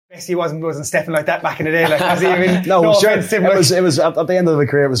He wasn't stepping like that back in the day. Like, was he? I mean, no, sure. It was at the end of the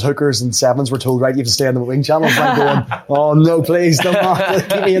career. It was hookers and sevens were told, right, you have to stay on the wing channels. I'm going, oh no, please, don't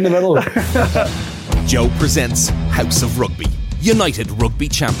keep me in the middle. Joe presents House of Rugby, United Rugby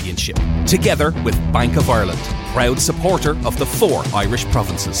Championship, together with Bank of Ireland, proud supporter of the 4 Irish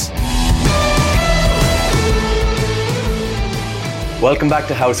provinces. Welcome back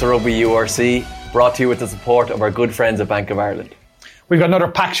to House of Rugby URC, brought to you with the support of our good friends at Bank of Ireland. We've got another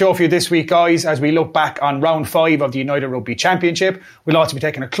packed show for you this week, guys, as we look back on round 5 of the United Rugby Championship. We'll also be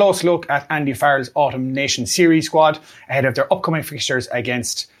taking a close look at Andy Farrell's Autumn Nation Series squad ahead of their upcoming fixtures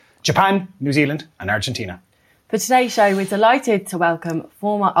against Japan, New Zealand and Argentina. For today's show, we're delighted to welcome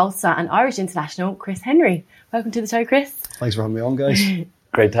former Ulster and Irish international Chris Henry. Welcome to the show, Chris. Thanks for having me on, guys.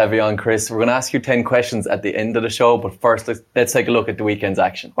 Great to have you on, Chris. We're going to ask you 10 questions at the end of the show, but first let's take a look at the weekend's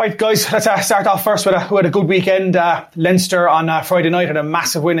action. Right, guys, let's start off first with a good weekend. Leinster on Friday night had a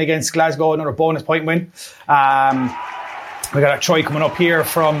massive win against Glasgow, another bonus point win. We got a try coming up here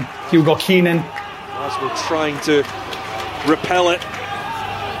from Hugo Keenan. Glasgow trying to repel it,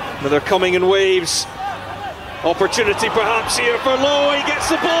 but they're coming in waves. Opportunity perhaps here for Lowe. He gets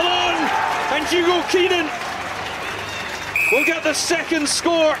the ball on, and Hugo Keenan will get the second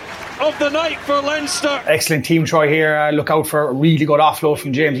score of the night for Leinster. Excellent team try here. Look out for a really good offload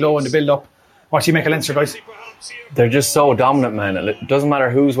from James Lowe in the build-up. What do you make of Leinster, guys? They're just so dominant, man. It doesn't matter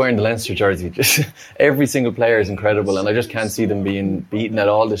who's wearing the Leinster jersey. Just every single player is incredible, and I just can't see them being beaten at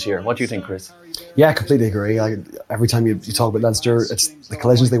all this year. What do you think, Chris? Yeah, I completely agree. Every time you talk about Leinster, it's the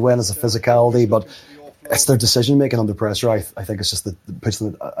collisions they win, it's the physicality, but it's their decision making under pressure. I think it's just that it puts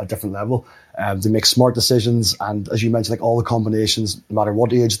them at a different level. They make smart decisions, and as you mentioned, like all the combinations, no matter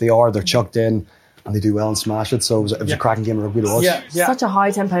what age they are, they're chucked in and they do well and smash it. So it was a cracking game of rugby to watch. Yeah. Such a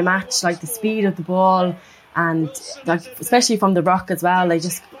high tempo match, like the speed of the ball, and like especially from the ruck as well.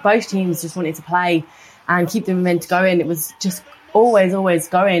 Both teams just wanted to play and keep the momentum going. It was just always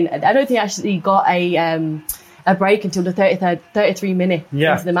going. I don't think I actually got a break until the 33 minute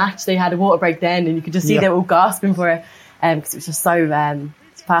into the match. They had a water break then, and you could just see they were all gasping for it because it was just so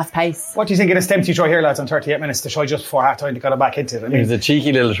fast paced. What do you think of this Dempsey try here, lads, on 38 minutes to try just before half time? They got it back into it. I mean, it was a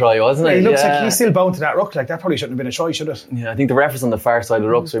cheeky little try, wasn't it? It looks like he's still bound to that ruck. Like, that probably shouldn't have been a try, should it? Yeah, I think the ref was on the far side of the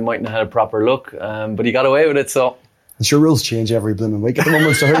ruck, so he mightn't have had a proper look, but he got away with it. So I'm sure rules change every blooming week at the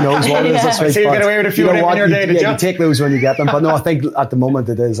moment, so who knows what it is this week. So you get away with a few in your day, did you? You take those when you get them. But no, I think at the moment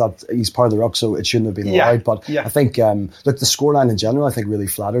it is that he's part of the ruck, so it shouldn't have been allowed. But I think, look, the scoreline in general, I think really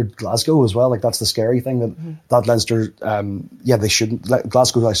flattered Glasgow as well. Like, that's the scary thing, that Leinster, they shouldn't.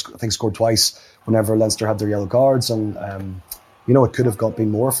 Glasgow, I think, scored twice whenever Leinster had their yellow cards, and it could have been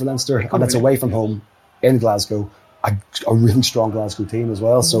more for Leinster, and it's away from home in Glasgow. A really strong Glasgow team as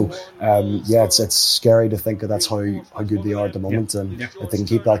well, so it's scary to think that that's how good they are at the moment, and if they can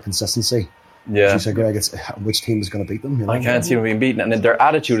keep that consistency. Yeah, Greg, it's which team is going to beat them? I can't see them being beaten, and then their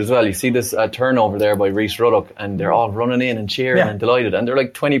attitude as well. You see this turnover there by Rhys Ruddock, and they're all running in and cheering and delighted, and they're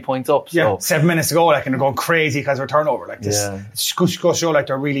like 20 points up. So 7 minutes to go, and they're going crazy because of a turnover. Like this, it's going to show like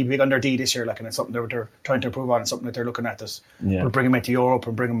they're really big on their D this year, like, and it's something they're trying to improve on, and something that they're looking at this. We'll bring them into Europe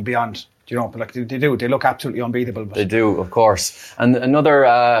and bring them beyond. But like they do, they look absolutely unbeatable. But. They do, of course. And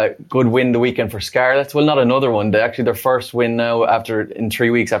another good win the weekend for Scarlets. Well, not another one. Their first win now in 3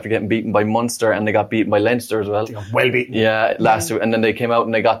 weeks after getting beaten by Munster, and they got beaten by Leinster as well. They got well beaten. Yeah, last week. And then they came out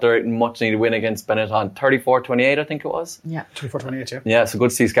and they got their much needed win against Benetton, 34-28, I think it was. Yeah, 34-28. Yeah. Yeah, so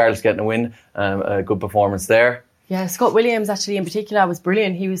good to see Scarlets getting a win. A good performance there. Yeah, Scott Williams actually in particular was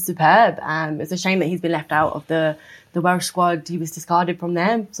brilliant. He was superb. It's a shame that he's been left out of the Welsh squad. He was discarded from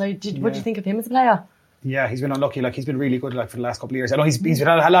them. So what do you think of him as a player? Yeah, he's been unlucky. Like, he's been really good for the last couple of years. I know he's had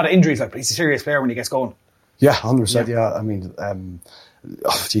a lot of injuries, but he's a serious player when he gets going. Yeah, 100%. Yeah, I mean,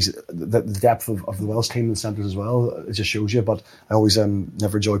 the depth of the Welsh team in the centres as well, it just shows you. But I always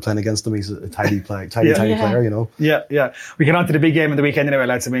never enjoy playing against him. He's a tiny player, you know. Yeah. We get on to the big game of the weekend anyway,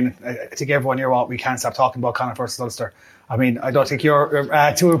 lads. I mean, I think everyone here, we can't stop talking about Connacht versus Ulster. I mean, I don't think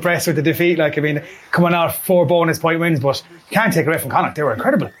you're too impressed with the defeat. Like, I mean, coming out 4 bonus point wins, but you can't take away from Connacht. They were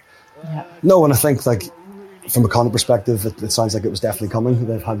incredible. Yeah. No, and I think, like, from a Connacht perspective, it sounds like it was definitely coming.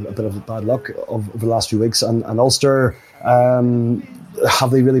 They've had a bit of bad luck over the last few weeks. And Ulster,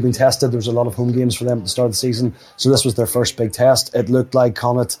 have they really been tested? There was a lot of home games for them at the start of the season. So this was their first big test. It looked like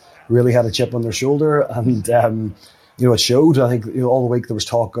Connacht really had a chip on their shoulder. And, it showed. I think all the week there was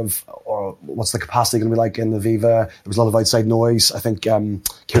talk of what's the capacity going to be like in the Viva. There was a lot of outside noise. I think Kieran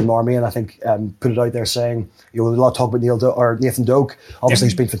Marmion, put it out there saying, a lot of talk about Nathan Doak. Obviously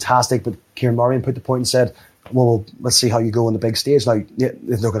he's been fantastic, but Kieran Marmion put the point and said, well, let's see how you go on the big stage. Now,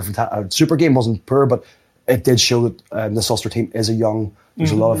 a super game wasn't poor, but it did show that this Ulster team is a young.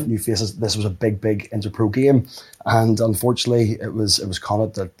 There's a lot of new faces. This was a big inter-pro game, and unfortunately, it was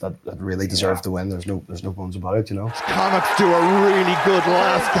Connacht that really deserved the win. There's no bones about it, Connacht do a really good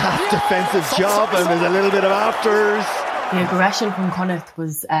last half defensive job, and there's a little bit of afters. The aggression from Connacht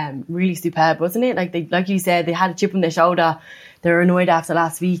was really superb, wasn't it? Like you said, they had a chip on their shoulder. They were annoyed after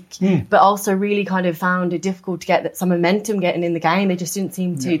last week, but also really kind of found it difficult to get some momentum getting in the game. They just didn't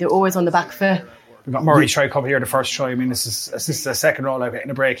seem to. They're always on the back foot. We've got Murray try come here the first try. I mean, this is the second roll out getting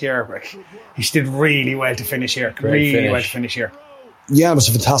a break here. He did really well to finish here. Yeah, it was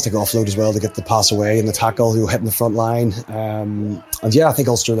a fantastic offload as well to get the pass away and the tackle, hitting the front line. And yeah, I think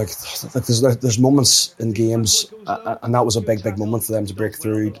Ulster, there's moments in games, and that was a big moment for them to break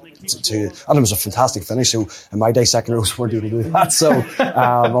through. And it was a fantastic finish. So in my day, second rows weren't able to do that. So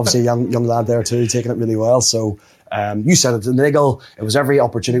obviously a young lad there too, taking it really well. So you said it, the niggle. It was every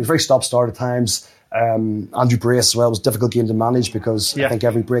opportunity. It was very stop-start at times. Andrew Brace as well. It was a difficult game to manage because I think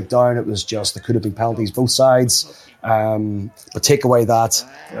every breakdown, it was just, there could have been penalties both sides. But take away that,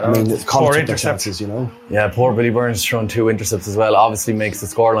 I mean, Connacht took their chances, Yeah, poor Billy Burns throwing 2 intercepts as well. Obviously makes the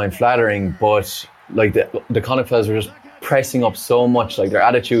scoreline flattering, but like the Connacht fellas were just pressing up so much. Like their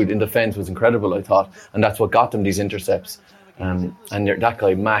attitude in defence was incredible, I thought, and that's what got them these intercepts. And that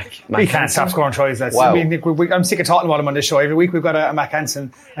guy, Mac he can't stop scoring tries. Wow. I mean, I'm sick of talking about him on this show. Every week we've got a Mac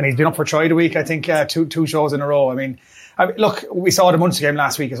Hansen, and he's been up for try of the week, I think, two shows in a row. I mean, look, we saw the Munster game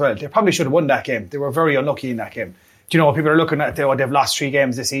last week as well. They probably should have won that game. They were very unlucky in that game. Do you know, people are looking at, they've lost 3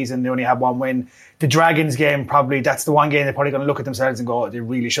 games this season, they only have 1 win. The Dragons game, probably, that's the one game they're probably going to look at themselves and go, they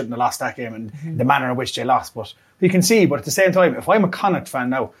really shouldn't have lost that game, and the manner in which they lost. But you can see, but at the same time, if I'm a Connacht fan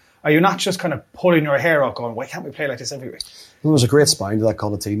now, are you not just kind of pulling your hair out going, why can't we play like this every week? There was a great spine to that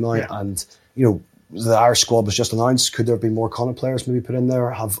Connacht team now, and the Irish squad was just announced. Could there have been more Connacht players maybe put in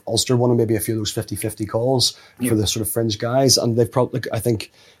there? Have Ulster won maybe a few of those 50-50 calls for the sort of fringe guys? And they've probably, I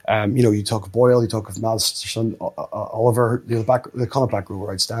think, you talk of Boyle, you talk of Masterson, Oliver, the Connacht back row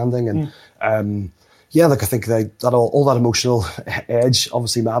were outstanding, and I think all that emotional edge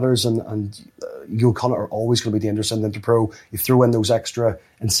obviously matters, and Connacht are always going to be dangerous in the Interpro. You throw in those extra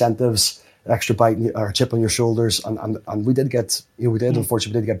incentives, extra bite or chip on your shoulders, and we did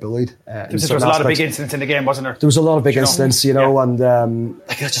unfortunately get bullied. There was a lot of big incidents in the game, wasn't there? There was a lot of big incidents, and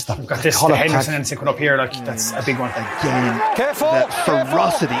just we've got this the Henderson incident up here, that's a big one. Careful! The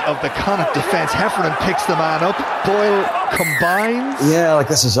ferocity of the Connacht defence. Heffernan picks the man up. Boyle combines. Yeah,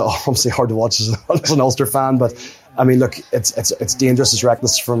 this is obviously hard to watch as an Ulster fan, but I mean, look, it's dangerous. It's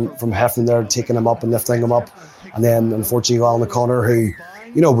reckless from Heffernan there, taking him up and lifting him up, and then unfortunately Alan O'Connor, who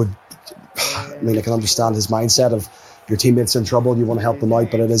would. I mean, I can understand his mindset of your teammates in trouble, you want to help them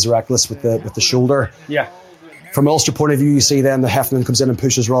out, but it is reckless with the shoulder. Yeah. From an Ulster point of view, you see then the Heffernan comes in and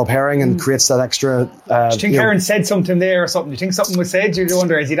pushes Rob Herring and creates that extra. Do you think Herring said something there or something? Do you think something was said? Do you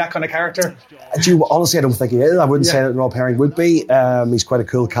wonder, is he that kind of character? Honestly, I don't think he is. I wouldn't say that Rob Herring would be. He's quite a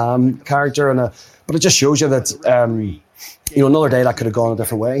cool, calm character, but it just shows you that. Another day that could have gone a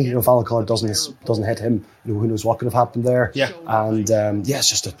different way. If Alan O'Connor doesn't hit him, who knows what could have happened there. Yeah. And it's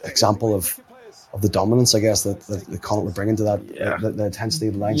just an example of the dominance, I guess, that Connacht were bringing to that, the intensity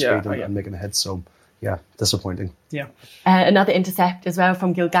of the line speed and making a hit. So, yeah, disappointing. Yeah. Another intercept as well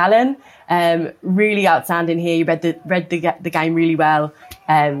from Gilgallen. Really outstanding here. You read the game really well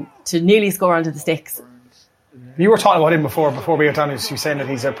to nearly score onto the sticks. You were talking about him before we got on. You were saying that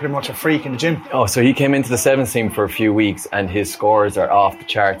he's pretty much a freak in the gym. Oh, so he came into the sevens team for a few weeks, and his scores are off the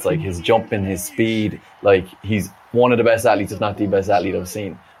charts. Like his jumping, his speed. Like he's one of the best athletes, if not the best athlete I've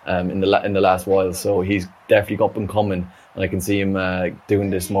seen in the last while. So he's definitely up and coming, and I can see him doing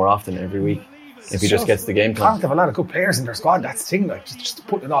this more often every week if he just gets the game time. They have a lot of good players in their squad. That's the thing. Just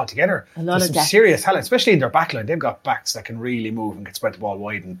putting it all together. There's some serious talent, especially in their backline. They've got backs that can really move and can spread the ball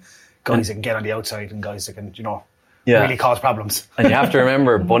wide, and guys that can get on the outside, and guys that can really cause problems. And you have to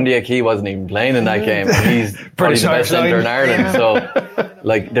remember, Bundy Aki wasn't even playing in that game. He's probably the best centre in Ireland. So,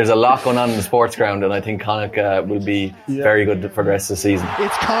 there's a lot going on in the sports ground, and I think Connacht will be very good for the rest of the season.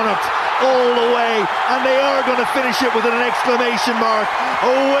 It's Connacht all the way, and they are going to finish it with an exclamation mark.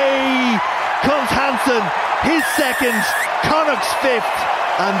 Away comes Hansen, his second, Connacht's fifth,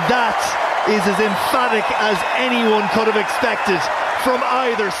 and that is as emphatic as anyone could have expected from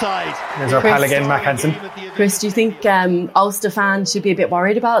either side. There's our pal again, Mac Hansen. Chris, do you think Ulster fans should be a bit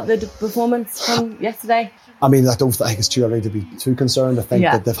worried about the performance from yesterday? I mean, I don't think it's too early to be too concerned. I think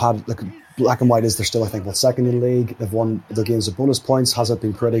that they've had, black and white is they're still, I think, second in the league. They've won the games of bonus points. Has it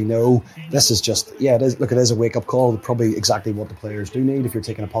been pretty? No. This is just, it is. Look, it is a wake-up call. Probably exactly what the players do need if you're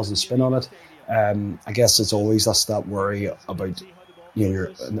taking a positive spin on it. I guess it's always that worry about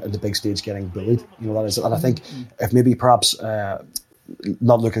you're in the big stage getting bullied. That is, and I think if maybe perhaps.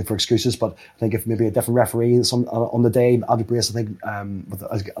 Not looking for excuses, but I think if maybe a different referee on the day, Andrew Brace, I think,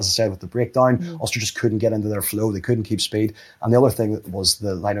 as I said, with the breakdown, Ulster just couldn't get into their flow. They couldn't keep speed. And the other thing was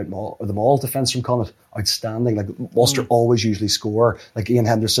the line-out maul, or the maul defence from Connacht, outstanding. Like Ulster always usually score. Like Ian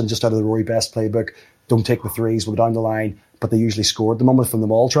Henderson, just out of the Rory Best playbook, don't take the threes, we'll go down the line. But they usually scored. The moment from the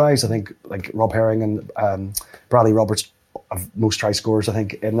maul tries, I think, like Rob Herring and Bradley Roberts, of most try scorers, I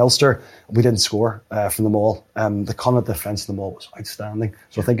think, in Ulster, we didn't score from the maul. The Connacht defence of the maul was outstanding.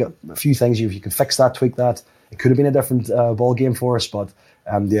 So I think a few things, if you can fix that, tweak that, it could have been a different ball game for us. But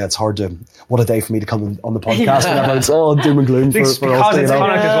it's hard to. What a day for me to come on the podcast whenever it's all doom and gloom for because Ulster. It's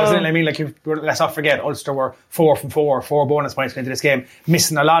Connacht, wasn't it? I mean, let's not forget, Ulster were 4 from 4 bonus points into this game,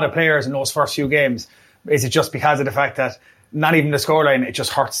 missing a lot of players in those first few games. Is it just because of the fact that? Not even the scoreline, it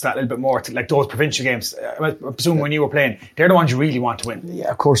just hurts that little bit more. Like those provincial games, I presume when you were playing, they're the ones you really want to win. Yeah,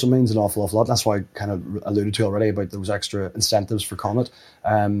 of course, it means an awful lot. That's why I kind of alluded to already about those extra incentives for Connacht.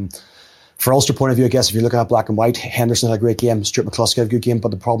 For Ulster point of view, I guess if you look at black and white, Henderson had a great game, Stuart McCluskey had a good game,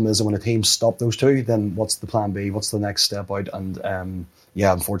 but the problem is that when a team stop those two, then what's the plan B? What's the next step out? And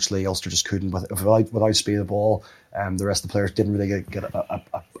unfortunately, Ulster just couldn't without speed of the ball. The rest of the players didn't really get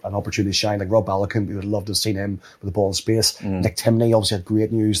an opportunity to shine. Like Rob Balakin, we would have loved to have seen him with the ball in space. Nick Timney obviously had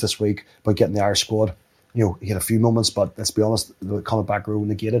great news this week about getting the Irish squad. He had a few moments, but let's be honest, the Connacht back row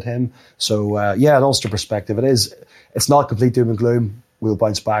negated him. So an Ulster perspective, it's not complete doom and gloom. We'll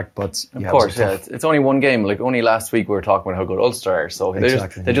bounce back, but of course, it's only one game. Like only last week we were talking about how good Ulster are. So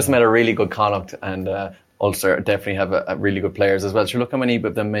they just made a really good Connacht, and Ulster definitely have a really good players as well. So look how many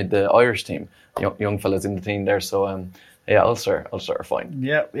of them made the Irish team, young fellas in the team there. So Ulster are fine.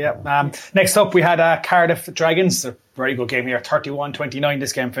 Yeah. Next up, we had Cardiff Dragons. A very good game here, 31-29.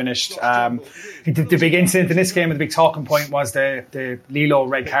 This game finished. The big incident in this game, and the big talking point was the Lilo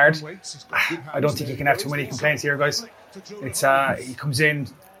red card. I don't think you can have too many complaints here, guys. It's he comes in,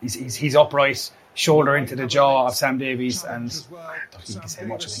 he's upright, shoulder into the jaw of Sam Davies, and I don't think you can say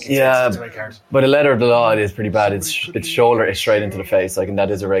much. I think it's a red card. But the letter of the law, it is pretty bad. It's shoulder is straight into the face, and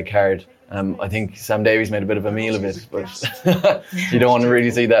that is a red card. I think Sam Davies made a bit of a meal of it, but you don't want to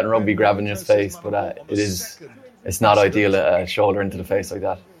really see that in rugby, grabbing his face. But it's not ideal, a shoulder into the face like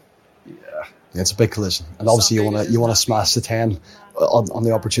that. Yeah, it's a big collision, and obviously you want to smash the 10 on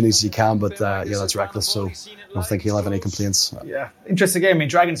the opportunities you can, but that's reckless. So I don't think he'll have any complaints. Yeah, interesting game. I mean,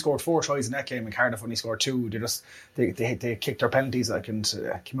 Dragons scored 4 tries in that game, and Cardiff only scored 2. They kicked their penalties,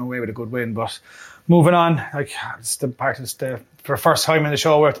 and came away with a good win. But moving on, it's the part of for the first time in the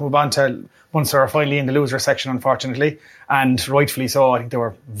show, we have to move on to Munster are finally in the loser section, unfortunately, and rightfully so. I think they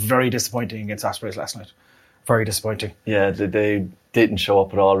were very disappointing against Ospreys last night. Very disappointing. Yeah, they didn't show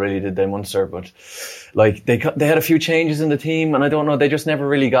up at all, really, did they, Munster? But they had a few changes in the team, and I don't know, they just never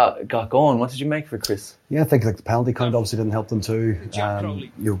really got going. What did you make for it, Chris? Yeah, I think the penalty count obviously didn't help them too.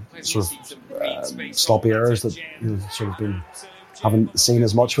 Sloppy errors that sort of haven't seen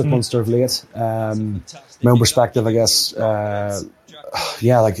as much with Munster of late. My own perspective, I guess, it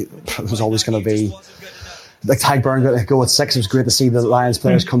was always going to be. Like Tagburn go at 6. It was great to see the Lions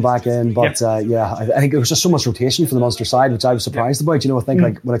players come back in, but I think there was just so much rotation for the Munster side, which I was surprised about. I think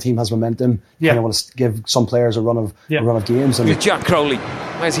like when a team has momentum, you kind of want to give some players a run of games. And Jack Crowley,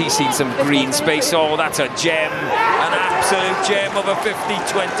 has he seen some green space? Oh, that's a gem, an absolute gem of a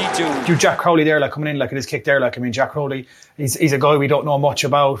 50-22. Jack Crowley there, coming in in his kick there. Jack Crowley, he's a guy we don't know much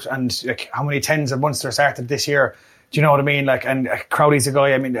about, and how many 10s of Munster started this year. Do you know what I mean? And Crowley's a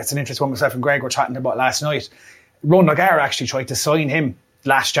guy, that's an interesting one myself and Greg were chatting about last night. Ronan O'Gara actually tried to sign him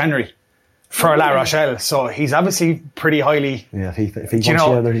last January for La Rochelle, so he's obviously pretty highly. Yeah,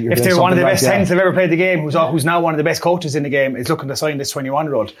 if they're one of the best 10s that have ever played the game, who's now one of the best coaches in the game, is looking to sign this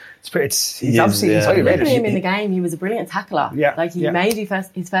 21-year-old. He's highly rated. Him in the game, he was a brilliant tackler. Yeah, he made his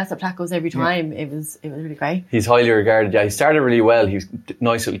first up tackles every time. It was really great. He's highly regarded. Yeah, he started really well. He was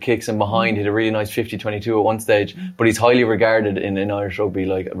nice little kicks in behind. He had a really nice 50-22 at one stage. But he's highly regarded in Irish rugby.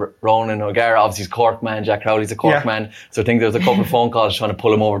 Like Ronan O'Gara, obviously he's Cork man. Jack Crowley's a Cork man. So I think there was a couple of phone calls trying to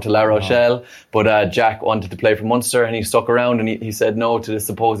pull him over to La Rochelle. But Jack wanted to play for Munster, and he stuck around, and he said no to the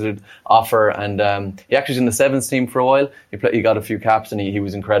supposed offer. And he actually was in the sevens team for a while. He got a few caps, and he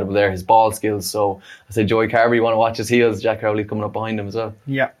was incredible there. His ball skills. So I say, Joey Carver, you want to watch his heels? Jack Crowley coming up behind him as well.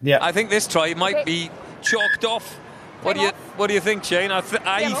 Yeah. I think this try might be chalked off. What do you think, Shane? I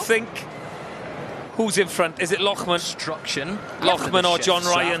think. Who's in front? Is it Loughman? Loughman or John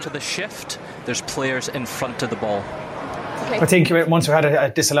Ryan? After the shift, there's players in front of the ball. I think Munster had a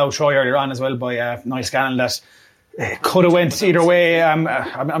disallowed try earlier on as well by Nice Gannon that it could have went either way. I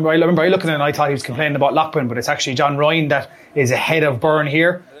remember looking at it and I thought he was complaining about Lockman, but it's actually John Ryan that is ahead of Byrne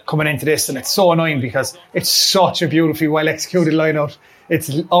here coming into this, and it's so annoying because it's such a beautifully well executed line-out. It's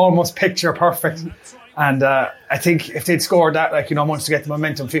almost picture perfect, and I think if they'd scored that, once to get the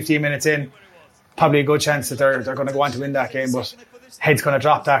momentum 15 minutes in, probably a good chance that they're going to go on to win that game, but head's going to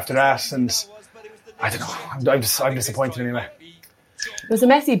drop after that, and I don't know, I'm disappointed anyway. It was a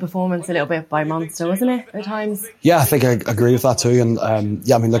messy performance a little bit by Munster, wasn't it, at times? Yeah, I think I agree with that too. And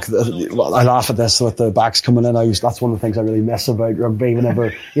look, I laugh at this with the backs coming in. That's one of the things I really miss about rugby.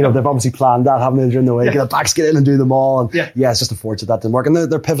 Whenever they've obviously planned that, haven't they, during the week? The backs get in and do them all. And it's just unfortunate that didn't work. And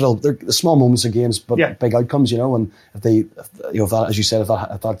they're pivotal. They're small moments in games, but big outcomes. And if that, as you said, if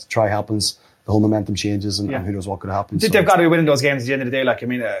that try happens, the whole momentum changes, and who knows what could happen. They've got to be winning those games at the end of the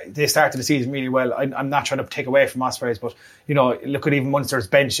day. They started the season really well. I'm not trying to take away from Ospreys, but look at even Munster's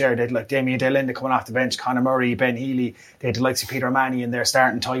bench there. They had Damien Dillon coming off the bench, Conor Murray, Ben Healy. They had the likes of Peter O'Mahony in there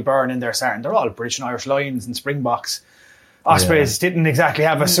starting, Ty Byrne in there starting. They're all British and Irish Lions and Springboks. Ospreys didn't exactly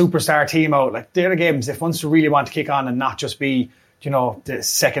have a superstar team out. They're the games, if Munster really want to kick on and not just be the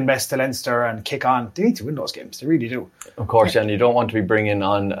second best to Leinster and kick on, they need to win those games. They really do. Of course, and you don't want to be bringing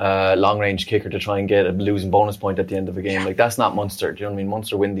on a long-range kicker to try and get a losing bonus point at the end of a game. That's not Munster. Do you know what I mean?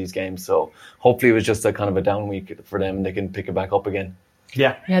 Munster win these games, so hopefully it was just a kind of a down week for them and they can pick it back up again.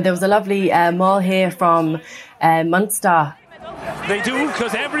 Yeah, there was a lovely maul here from Munster. They do,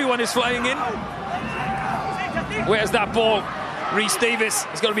 because everyone is flying in. Where's that ball? Rhys Davis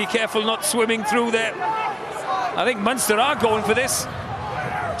has got to be careful not swimming through there. I think Munster are going for this.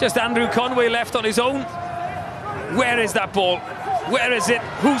 Just Andrew Conway left on his own. Where is that ball? Where is it?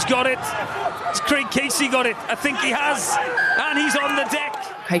 Who's got it? Has Craig Casey got it? I think he has. And he's on the deck.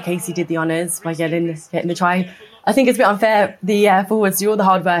 Craig Casey did the honours by getting the try. I think it's a bit unfair. The forwards do all the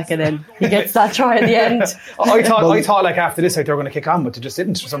hard work and then he gets that try at the end. I thought after this they were going to kick on, but they just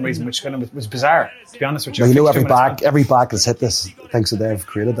didn't for some reason, which kind of was bizarre, to be honest with you. Every back that's hit this thinks that they've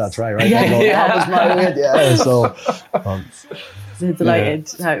created that try, right? They're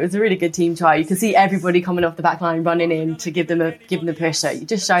delighted. No, it was a really good team try. You can see everybody coming off the back line running in to give them the push. It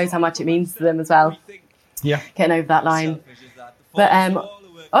just shows how much it means to them as well. Yeah, getting over that line. But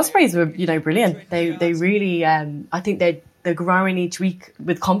Ospreys were, brilliant. They really, I think they're growing each week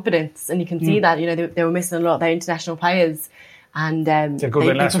with confidence, and you can see that. They were missing a lot of their international players, and they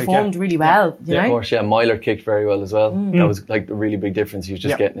performed really well. You know? Of course, Myler kicked very well as well. That was a really big difference. He was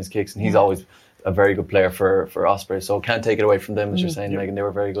just getting his kicks, and he's always a very good player for Ospreys. So can't take it away from them, as you're saying, Megan. They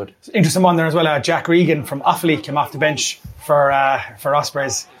were very good. Interesting one there as well. Jack Regan from Offaly came off the bench for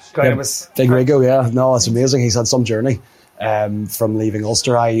Ospreys. Big Rigo, no, it's amazing. He's had some journey. From leaving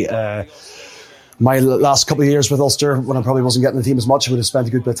Ulster. My last couple of years with Ulster, when I probably wasn't getting the team as much, I would have spent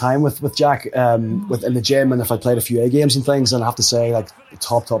a good bit of time with Jack in the gym, and if I played a few A games and things, and I have to say,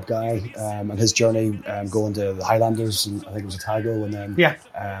 top guy, and his journey going to the Highlanders, and I think it was Otago, and then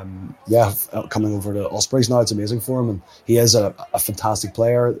coming over to Ospreys now, it's amazing for him, and he is a fantastic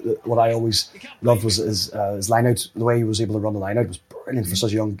player. What I always loved was his line out, the way he was able to run the line out was brilliant for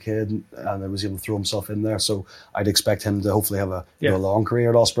such a young kid, and he was able to throw himself in there, so I'd expect him to hopefully have a long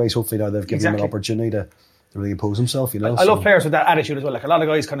career at Ospreys. Hopefully now they've given him an opportunity to really impose himself, I love players with that attitude as well. A lot of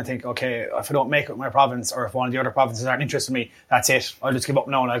guys kind of think, okay, if I don't make it with my province, or if one of the other provinces aren't interested in me, that's it. I'll just give up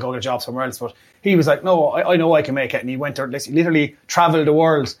now and I'll go get a job somewhere else. But he was like, no, I know I can make it. And he went there, he literally travelled the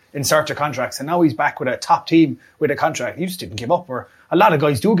world in search of contracts. And now he's back with a top team with a contract. He just didn't give up. Or a lot of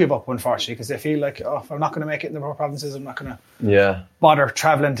guys do give up, unfortunately, because they feel like, if I'm not going to make it in the provinces, I'm not going to bother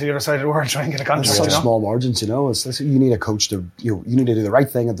travelling to the other side of the world trying to get a contract. Such small margins, you need a coach to, you need to do the right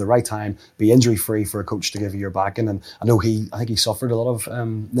thing at the right time, be injury free for a coach to give you your backing. And I think he suffered a lot of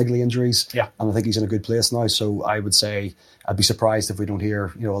niggly injuries, and I think he's in a good place now. So I would say I'd be surprised if we don't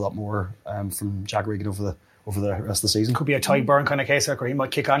hear a lot more from Jack Regan over the rest of the season. Could be a Ty Byrne kind of case, where he might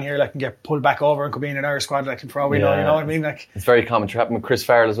kick on here and get pulled back over and could be in an Irish squad, for all we know, you know what I mean? It's very common to happen with Chris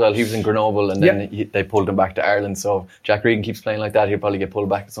Farrell as well. He was in Grenoble and then they pulled him back to Ireland, so if Jack Regan keeps playing like that, he'll probably get pulled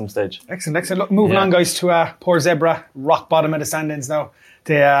back at some stage. Excellent. Look, moving on, guys, to poor Zebra, rock bottom of the standings now.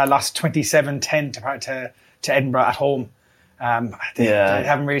 They lost 27-10 to Edinburgh at home. They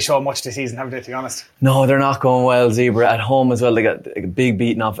haven't really shown much this season, have they, to be honest? No, they're not going well. Zebra at home as well. They got a big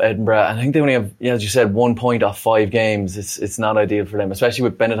beating off Edinburgh. I think they only have, as you said, 1 point off 5 games. It's not ideal for them, especially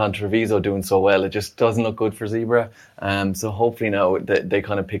with Benetton Treviso doing so well. It just doesn't look good for Zebra. So hopefully now they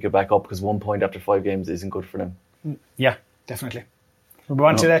kind of pick it back up, because 1 point after 5 games isn't good for them. Yeah, definitely. We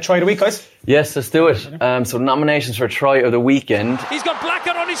want to try of the week, guys? Yes, let's do it. So nominations for try of the weekend. He's got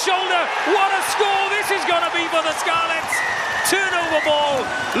Blackett on his shoulder. What a score this is going to be for the Scarlets. turnover ball,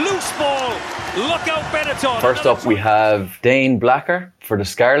 loose ball. Look out, Benetton. First up, we have Dane Blacker for the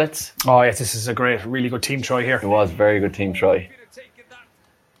Scarlets. Oh yes, this is a really good team try here. It was a very good team try.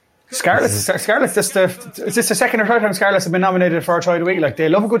 Scarlets, is this the second or third time Scarlets have been nominated for a try of the week? Like, they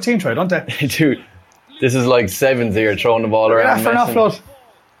love a good team try, don't they? Dude, this is like sevens here, throwing the ball around. Yeah, for an offload.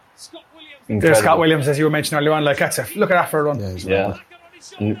 There's Scott Incredible. Williams, as you were mentioning earlier on. Like, look at that for a run. Yeah.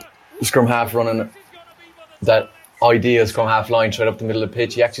 And the scrum half running that ideal scrum half line straight up the middle of the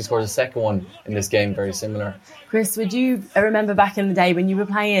pitch. He actually scores a second one in this game, very similar. Chris, would you remember back in the day when you were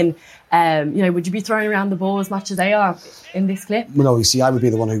playing, would you be throwing around the ball as much as they are in this clip? Well, no, you see, I would be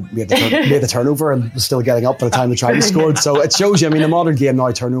the one who made the turnover and was still getting up by the time the try was scored. So it shows you, I mean, the modern game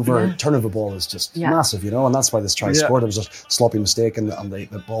now, turnover ball is just massive, and that's why this try scored. It was a sloppy mistake and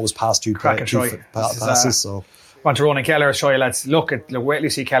the ball was passed two passes. So. Want to run in Kelleher's try, lads. Wait till you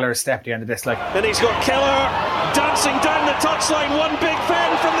see Kelleher's step at the end of this. Then he's got Kelleher dancing down the touchline. One big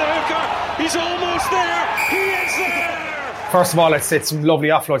fend from the hooker. He's almost there. He is there. First of all, it's some lovely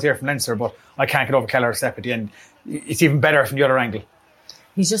offloads here from Leinster, but I can't get over Kelleher's step at the end. It's even better from the other angle.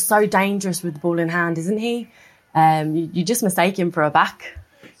 He's just so dangerous with the ball in hand, isn't he? You just mistake him for a back.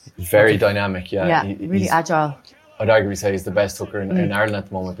 Very dynamic, yeah. Yeah, really agile. I'd arguably say he's the best hooker in Ireland at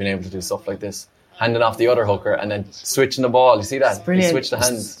the moment, being able to do stuff like this. Handing off the other hooker and then switching the ball. You see that? He switched the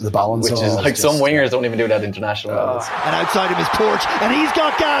hands. The balance. Which is like some wingers don't even do that international levels. And outside him is Porch, and he's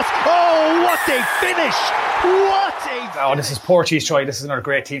got gas. Oh, what a finish! This is Porch's try. This is another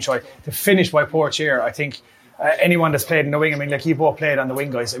great team try. The finish by Porch here, I think anyone that's played in the wing, I mean, like you both played on the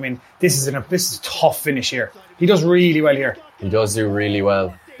wing, guys. I mean, this is a tough finish here. He does really well here. He does do really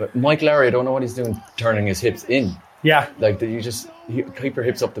well. But Mike Lowry, I don't know what he's doing, turning his hips in. Yeah. Like, you keep your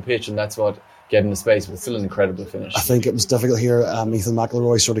hips up the pitch, and that's what get in the space, but still an incredible finish. I think it was difficult here. Ethan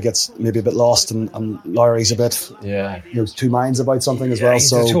McElroy sort of gets maybe a bit lost, and Lowry's a bit two minds about something as well.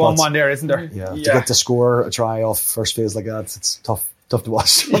 So 2-on-1 there, isn't there? Yeah, to get to score a try off first phase like that, it's tough to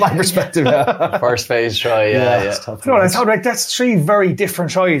watch from my perspective. Yeah. First phase try, it's tough. That's three very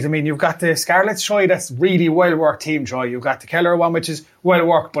different tries. I mean, you've got the Scarlets try, that's really well worked team try. You've got the Kelleher one, which is well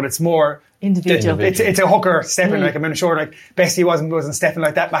worked, but it's more individual. It's a hooker stepping like, I'm sure like Bessie wasn't stepping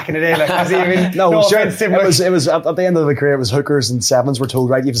like that back in the day. Like, it was at the end of the career. It was hookers and sevens were told,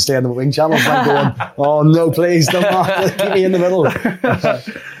 right, you have to stay on the wing channel. I'm going, oh no, please don't keep me in the middle.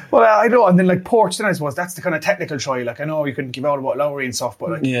 Well, I know, and then like Porch, then I suppose that's the kind of technical try. Like, I know you can give out about Lowry and stuff,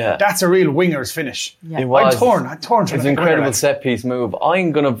 but that's a real winger's finish. Yeah. It was. I'm torn. It's an incredible set piece move.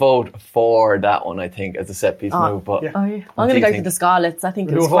 I'm going to vote for that one, I think, as a set piece move. But I'm going to go for the Scarlets. I think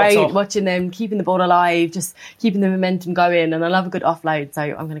it was great watching them, keeping the ball alive, just keeping the momentum going, and I love a good offload, so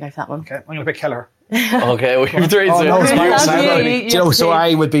I'm going to go for that one. Okay, I'm going to pick Kelleher. Okay, we have three. So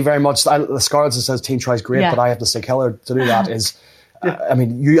I would be very much the Scarlets. It says team tries great, but I have to say Kelleher to do that is. I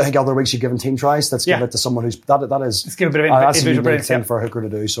mean, I think other weeks you've given team tries. Let's give it to someone who's that is. Let's give a bit of that's a individual unique thing for a hooker to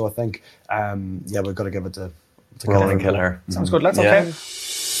do. So I think, we've got to give it to Kelleher. Sounds good. Let's okay.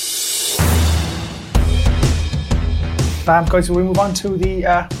 Guys, so we move on to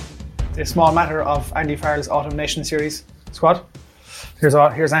the small matter of Andy Farrell's Autumn Nation Series squad. Here's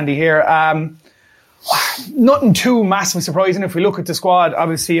Andy here. Nothing too massively surprising if we look at the squad.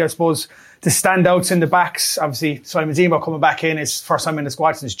 Obviously, I suppose the standouts in the backs, obviously Simon Zemo coming back in, his first time in the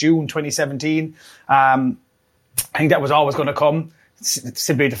squad since June 2017. I think that was always going to come.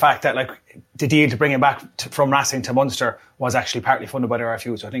 Simply the fact that like the deal to bring him back from Racing to Munster was actually partly funded by the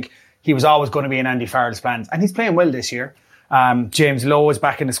RFU. So I think he was always going to be in Andy Farrell's plans, and he's playing well this year. James Lowe is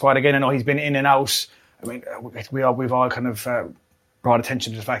back in the squad again. I know he's been in and out. I mean, we've all kind of brought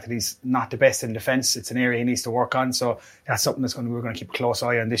attention to the fact that he's not the best in defence. It's an area he needs to work on. So that's something we're going to keep a close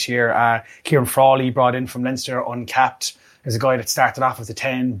eye on this year. Kieran Frawley brought in from Leinster, uncapped. There's a guy that started off as a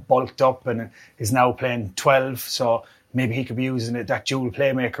 10, bulked up and is now playing 12. So maybe he could be using that dual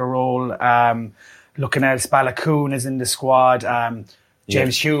playmaker role. Looking at Spalacoon is in the squad.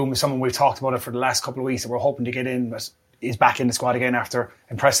 James Hume is someone we've talked about it for the last couple of weeks that we're hoping to get in, but is back in the squad again after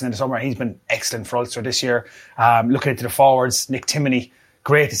impressing in the summer. He's been excellent for Ulster this year. Looking into the forwards, Nick Timoney,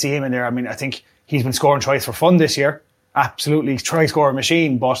 great to see him in there. I mean, I think he's been scoring tries for fun this year. Absolutely try-scoring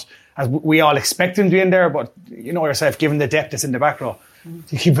machine, but as we all expect him to be in there, but you know yourself, given the depth that's in the back row,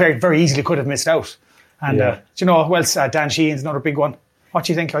 he very, very easily could have missed out. And who else? Dan Sheehan's another big one. What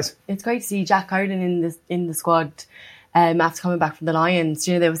do you think, guys? It's great to see Jack Howden in the squad. After coming back from the Lions,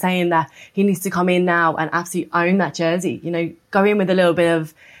 they were saying that he needs to come in now and absolutely own that jersey. Go in with a little bit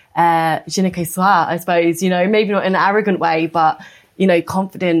of je ne sais quoi, I suppose. Maybe not in an arrogant way, but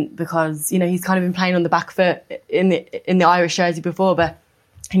confident because he's kind of been playing on the back foot in the Irish jersey before. But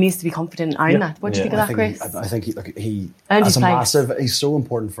he needs to be confident in that. What do you think of that, Chris? I think he as a massive, he's so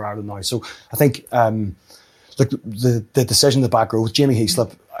important for Ireland now. So I think the decision in the back row with Jamie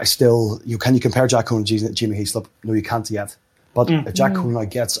Heaslip, can you compare Jack Conan to Jamie Heaslip? No, you can't yet. But if Jack Conan now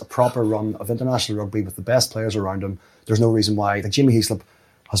gets a proper run of international rugby with the best players around him, there's no reason why. Like Jamie Heaslip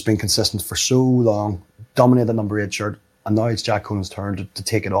has been consistent for so long, dominated the number 8 shirt, and now it's Jack Conan's turn to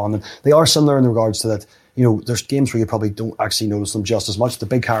take it on. And they are similar in regards to that. You know, there's games where you probably don't actually notice them just as much. The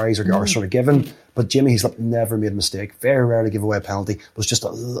big carries are sort of given, but Jamie Heaslip never made a mistake. Very rarely give away a penalty. It was just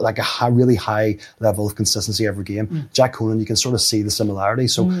a really high level of consistency every game. Jack Conan, you can sort of see the similarity.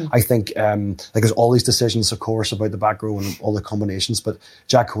 So I think there's all these decisions, of course, about the back row and all the combinations, but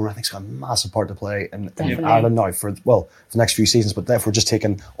Jack Conan, I think, has got a massive part to play in Ireland now for the next few seasons. But if we're just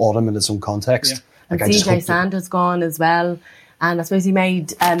taking autumn in its own context, and CJ Sanders gone as well. And I suppose he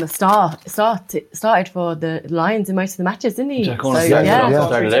made a started for the Lions in most of the matches, didn't he? Jack Conan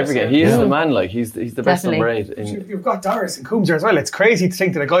started every game. He is the man. Like he's the best number 8. You've got Doris and Coombs there as well. It's crazy to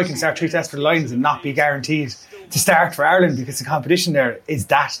think that a guy can start 3 tests for the Lions and not be guaranteed to start for Ireland because the competition there is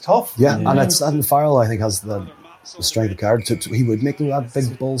that tough. And Farrell, I think, has the strength of card. He would make that big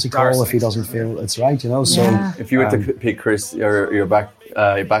ballsy call if he doesn't feel it's right, you know. So if you were to pick Chris, your back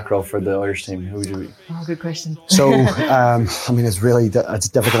row for the Irish team, who would you be? Oh, good question. So I mean, it's a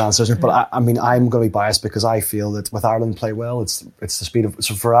difficult answer, but I'm going to be biased because I feel that with Ireland play well, it's the speed of,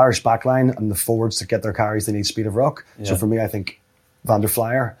 so for Irish backline and the forwards to get their carries, they need speed of ruck. So for me, I think Van der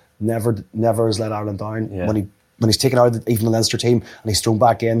Flyer never has let Ireland down. When he's taken out of even the Leinster team and he's thrown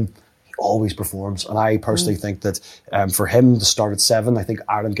back in, always performs, and I personally think that for him to start at 7, I think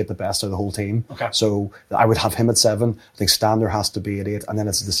Ireland get the best out of the whole team. So I would have him at 7. I think Stander has to be at 8, and then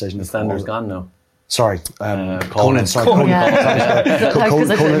it's a decision. Stander's gone now. Sorry, Conan. Conan has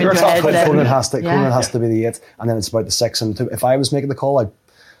to be the 8, and then it's about the 6. And if I was making the call,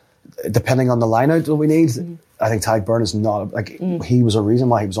 depending on the line out that we need, I think Tadhg Byrne is not he was a reason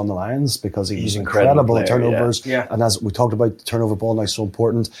why he was on the Lions, because he was incredible at turnovers, and as we talked about, the turnover ball now is so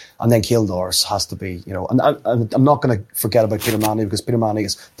important. And then Ciaran Doris has to be, you know, and I'm not going to forget about Peter Manny, because Peter Manny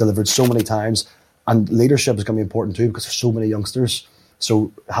has delivered so many times, and leadership is going to be important too because there's so many youngsters.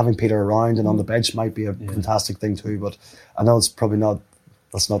 So having Peter around and on the bench might be a fantastic thing too. But I know it's probably not.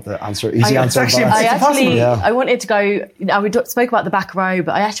 That's not the answer. Easy answer. I wanted to go. We spoke about the back row,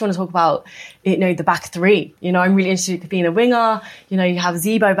 but I actually want to talk about the back 3. You know, I'm really interested in being a winger. You know, you have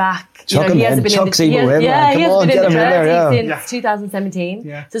Zebo back. He hasn't been in the jersey since 2017.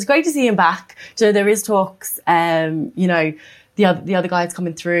 So it's great to see him back. So there is talks. The other guys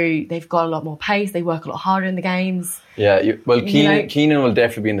coming through, they've got a lot more pace. They work a lot harder in the games. Keenan will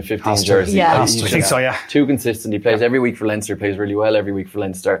definitely be in the 15 jersey. I think so. Too consistent. He plays every week for Leinster. Plays really well every week for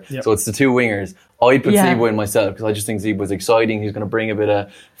Leinster. So it's the 2 wingers. I'd put Zebo in myself because I just think Zebo's exciting. He's going to bring a bit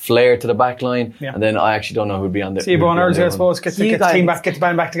of flair to the back line. And then I actually don't know who'd be on the Zebo and Earlsy, I suppose. Get the team back, get the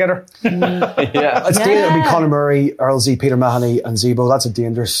band back together. It'd be Conor Murray, Earlsy, Peter Mahoney and Zebo. That's a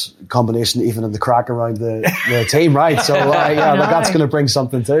dangerous combination, even in the crack around the team, right? So that's going to bring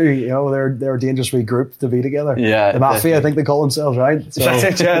something too. You know, they're a dangerous wee group to be together. The Mafia, I think they call themselves, right? So,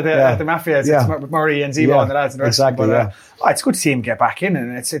 that's it, the Mafia. It's Murray and Zebo and the lads and the rest. Exactly, it's good to see him get back in,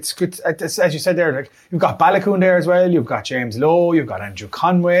 and it's good. As you said there, like, you've got Balakoon there as well. You've got James Lowe. You've got Andrew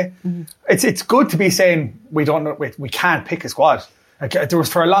Conway. It's good to be saying we can't pick a squad. Like, there was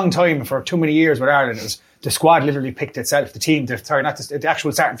for a long time, for too many years with Ireland, it was the squad literally picked itself. The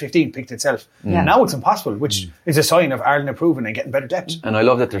actual starting 15 picked itself. Now it's impossible, which is a sign of Ireland improving and getting better depth. And I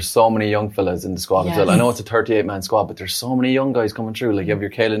love that there's so many young fellas in the squad as well. I know it's a 38-man squad, but there's so many young guys coming through. Like, you have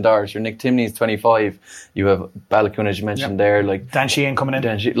your Caelan Doris, your Nick Timney's 25, you have Balakoon, as you mentioned there, like Dan Sheehan coming in.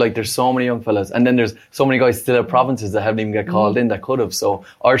 There's so many young fellas, and then there's so many guys still at provinces that haven't even got called in that could have. So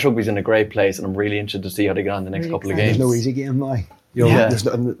Irish rugby's in a great place, and I'm really interested to see how they get on the next couple of games. There's no easy game now.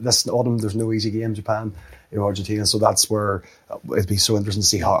 This autumn there's no easy game. Japan, Argentina. So that's where it'd be so interesting to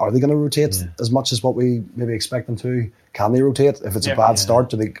see how are they going to rotate as much as what we maybe expect them to. Can they rotate? If it's a bad start,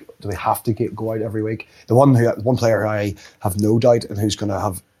 do they have to go out every week? The one player I have no doubt and who's going to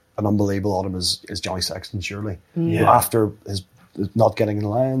have an unbelievable autumn is Johnny Sexton, surely. After his not getting in the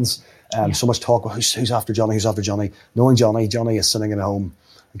Lions, so much talk about who's after Johnny, knowing Johnny is sitting at home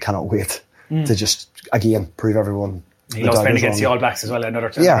and cannot wait to just again prove everyone. He loves playing against the All Blacks as well.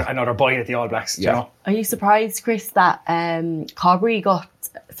 Another bite at the All Blacks. You know? Are you surprised, Chris, that Carberry got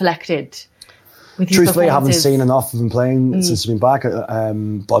selected? Truthfully, I haven't seen enough of him playing since he's been back.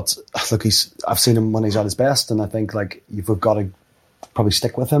 But look, I've seen him when he's at his best, and I think you've got to probably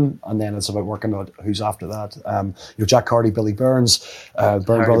stick with him, and then it's about working out who's after that. Jack Carty, Billy Burns, Harry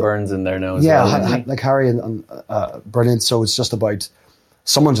Burns in there now as well. Like Harry and brilliant. So it's just about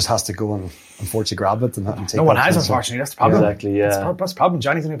someone just has to go and unfortunately grab it and take. No one that has, chance. unfortunately. That's the problem. Exactly, yeah. That's the problem.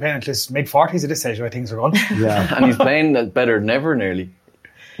 Johnny's going to be playing until his mid-40s at this stage, the way things are going. Yeah. And he's playing better than ever, nearly.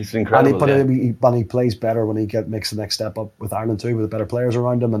 He's incredible. But he plays better when he makes the next step up with Ireland too, with the better players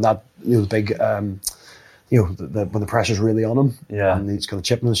around him, and that the big, when the pressure's really on him, and he's got a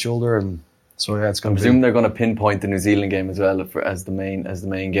chip on his shoulder, and so it's going to. I presume they're going to pinpoint the New Zealand game as well as the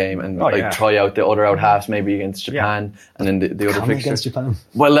main game, and try out the other out halves maybe against Japan, and then the other fixtures against Japan.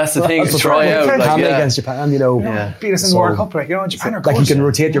 Well, that's the thing. Try out against Japan, beat us in the World Cup, Japan are you can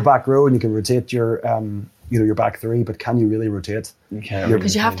rotate your back row and you can rotate your your back three, but can you really rotate? You can't,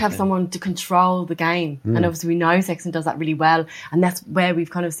 because you have to have someone to control the game, and obviously we know Sexton does that really well, and that's where we've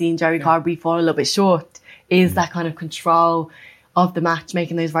kind of seen Jerry Carberry fall a little bit short. Is that kind of control of the match,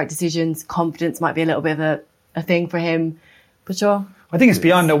 making those right decisions. Confidence might be a little bit of a thing for him, but sure. I think it's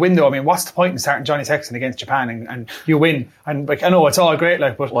beyond the window. I mean, what's the point in starting Johnny Sexton against Japan and you win? And I know it's all great,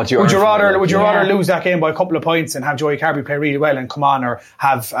 but would you rather lose that game by a couple of points and have Joey Carberry play really well and come on, or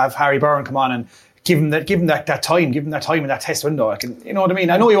have Harry Byrne come on and give him that time in that test window? You know what I mean?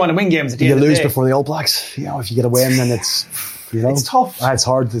 I know you want to win games at the end of the day. You lose before the All Blacks. If you get a win, then it's it's tough. It's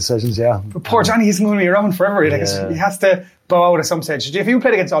hard decisions, yeah. But poor Johnny isn't going to be around forever. He has to bow out at some stage. Have you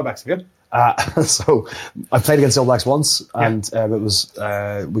played against All Blacks? Have you? So I played against All Blacks once, and it was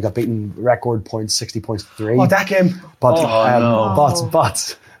we got beaten record points 60.3. Oh, that game! But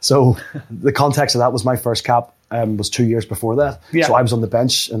so the context of that was my first cap was 2 years before that. Yeah. So I was on the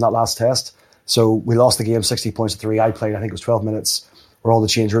bench in that last test. So we lost the game 60.3. I played, I think it was 12 minutes. We're all the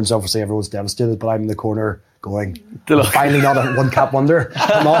change rooms. Obviously, everyone's devastated, but I'm in the corner going, finally not a one cap wonder.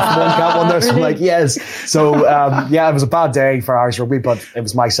 I'm off one cap wonder. So I'm like, yes. So it was a bad day for Irish rugby, but it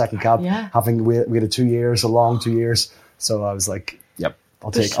was my second cap. Yeah. We had a long 2 years. So I was like, yep,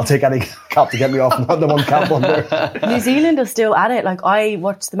 I'll take any cap to get me off, not the one cap wonder. New Zealand are still at it. Like, I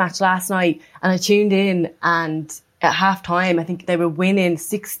watched the match last night and I tuned in, and at half time, I think they were winning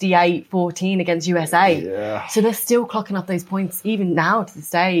 68-14 against USA. Yeah. So they're still clocking up those points even now to this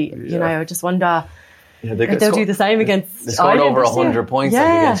day. Yeah. I just wonder if they'll do the same against They scored Ireland over 100 points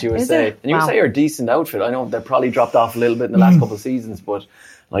against USA. And USA are a decent outfit. I know they've probably dropped off a little bit in the last couple of seasons, but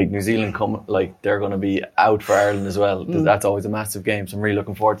New Zealand they're going to be out for Ireland as well. That's always a massive game, so I'm really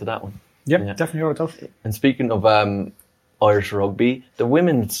looking forward to that one. Yep, definitely tough. And speaking of Irish rugby, the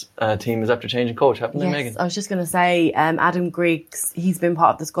women's team is after changing coach, haven't they, Megan? I was just going to say, Adam Griggs, he's been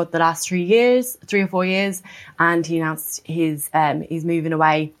part of the squad the last 3 or 4 years, and he announced he's moving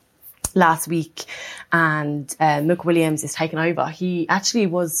away last week, and Mick Williams is taking over. He actually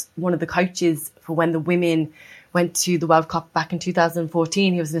was one of the coaches for when the women went to the World Cup back in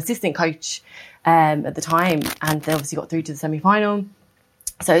 2014. He was an assistant coach at the time, and they obviously got through to the semi-final.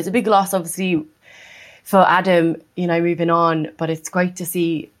 So it's a big loss, obviously, for Adam, moving on, but it's great to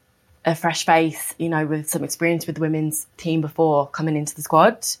see a fresh face, with some experience with the women's team before coming into the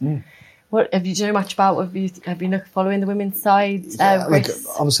squad. What do you know much about? Have you been following the women's side?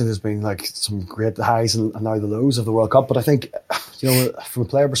 Obviously, there's been some great highs and now the lows of the World Cup. But I think, from a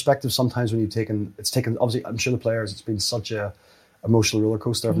player perspective, sometimes when it's taken. Obviously, I'm sure the players, it's been such a emotional roller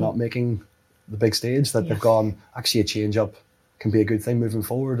coaster of not making the big stage that they've gone. Actually, a change up can be a good thing moving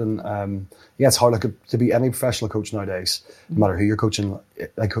forward. And it's hard to be any professional coach nowadays, no matter who you're coaching.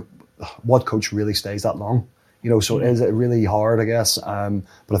 What coach really stays that long? So it is really hard, I guess.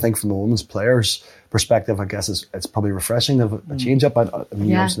 But I think from the women's players' perspective, I guess it's probably refreshing to have a change up. I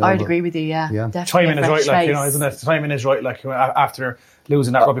would agree with you. Yeah. Timing is right, isn't it? Timing is right, after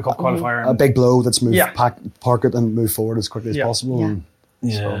losing that Rugby Cup qualifier. A big blow that's moved, park it and move forward as quickly as possible.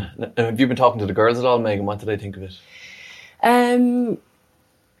 Yeah. Have you been talking to the girls at all, Megan? What did they think of it?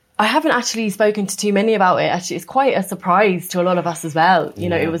 I haven't actually spoken to too many about it. Actually, it's quite a surprise to a lot of us as well.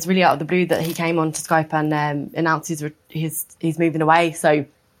 It was really out of the blue that he came on to Skype and announced he's moving away. So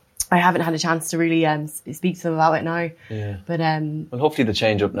I haven't had a chance to really speak to them about it now. Yeah. But well, hopefully the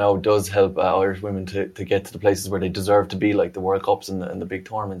change up now does help Irish women to get to the places where they deserve to be, like the World Cups and the big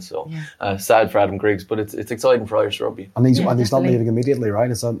tournaments. So sad for Adam Griggs, but it's exciting for Irish rugby. And he's not leaving immediately,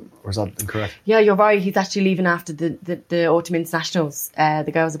 right? Is that incorrect? Yeah, you're right. He's actually leaving after the autumn internationals.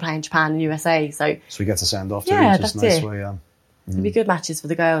 The girls are playing Japan and USA, so he gets a send off. Yeah, that's nice it. It'll be good matches for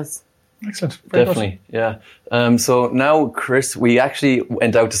the girls. Excellent. Definitely, yeah. So now, Chris, we actually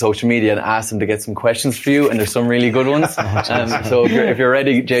went out to social media and asked him to get some questions for you, and there's some really good ones. So if you're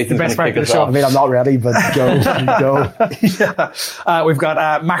ready, Jason's going to pick us off. I mean, I'm not ready, but go. We've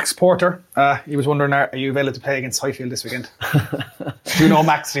got Max Porter. He was wondering, are you available to play against Highfield this weekend? Do you know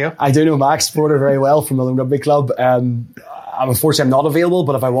Max, do you? I do know Max Porter very well from Mullen Rugby Club. unfortunately I'm not available,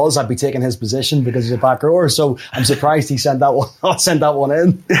 but if I was, I'd be taking his position because he's a back rower. So I'm surprised he sent that one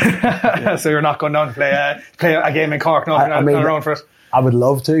in. So you're not going down to play a game in Cork? No, not around for it. I would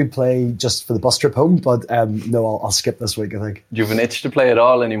love to play just for the bus trip home, but no, I'll skip this week, I think. Do you have an itch to play at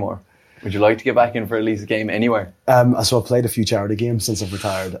all anymore? Would you like to get back in for at least a game anywhere? So I've played a few charity games since I've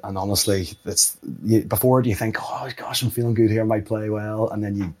retired, and honestly, before you think, oh gosh, I'm feeling good here, I might play well, and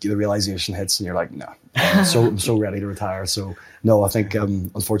then the realisation hits, and you're like, no, I'm so ready to retire. So no, I think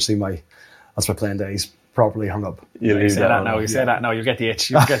unfortunately that's my playing days properly hung up. You say that now. You get the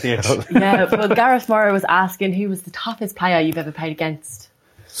itch. You get the itch. Yeah. Well, Gareth Moore was asking who was the toughest player you've ever played against.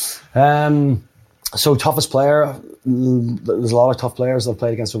 So toughest player, there's a lot of tough players that I've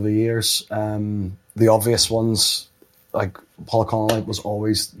played against over the years. The obvious ones, like Paul Connolly, was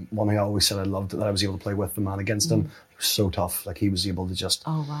always one I always said I loved, that I was able to play with him and against him. He was so tough. Like he was able to just,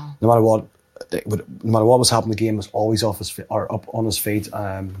 no matter what was happening in the game, was always up on his feet.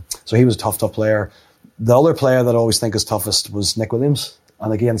 So he was a tough player. The other player that I always think is toughest was Nick Williams.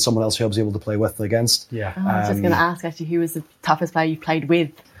 And again, someone else who I was able to play with and against. Yeah. I was just going to ask actually, who was the toughest player you played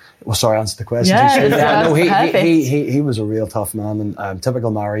with? Well, sorry, I answered the question. He was a real tough man, and typical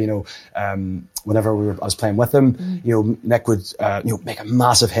Mara. Whenever I was playing with him, Nick would make a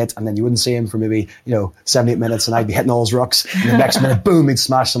massive hit, and then you wouldn't see him for maybe 7-8 minutes, and I'd be hitting all his rucks. And the next minute, boom, he'd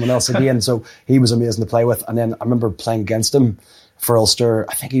smash someone else again. So he was amazing to play with. And then I remember playing against him for Ulster.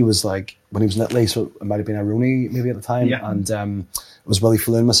 I think he was like when he was in Italy, so it might have been a Rooney maybe at the time, and. It was Willie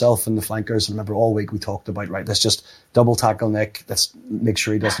Falloon, myself, and the flankers. I remember all week we talked about, right, let's just double tackle Nick. Let's make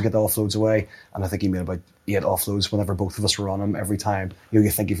sure he doesn't get the offloads away. And I think he made about 8 offloads whenever both of us were on him every time. You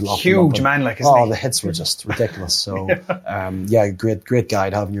think you've locked him up. Huge man, like, isn't he? The hits were just ridiculous. So, great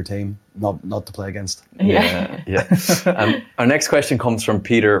guy to have in your team, not to play against. Yeah. Our next question comes from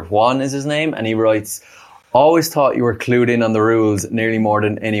Peter Juan is his name, and he writes, always thought you were clued in on the rules nearly more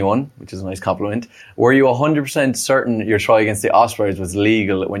than anyone, which is a nice compliment. Were you 100% certain your try against the Ospreys was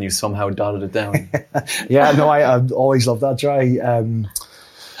legal when you somehow dotted it down? I always loved that try.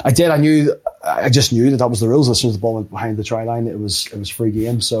 I did. I just knew that was the rules. As soon as the ball went behind the try line, it was free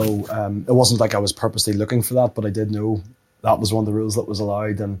game. So it wasn't like I was purposely looking for that, but I did know that was one of the rules that was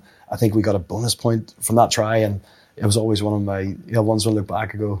allowed. And I think we got a bonus point from that try, and it was always one of my ones when I look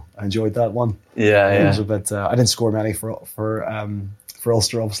back, I go, I enjoyed that one. It was a bit. I didn't score many for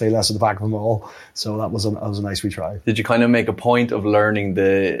Ulster, obviously, less at the back of them all. So that was a nice retry. Did you kind of make a point of learning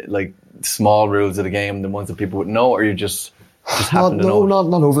the small rules of the game, the ones that people would know, or you just happened to know?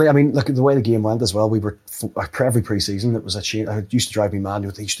 Not overly. I mean, look at the way the game went as well. We were every pre-season it was a change. It used to drive me mad.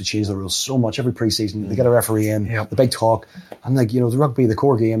 They used to change the rules so much every pre-season. They get a referee in, the big talk, and the rugby, the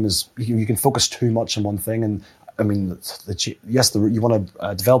core game is you can focus too much on one thing. And I mean, you want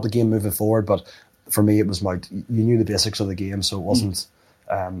to develop the game moving forward, but for me, it was you knew the basics of the game, so it wasn't.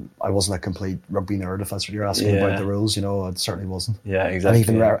 I wasn't a complete rugby nerd, if that's what you're asking about the rules. It certainly wasn't. Yeah, exactly.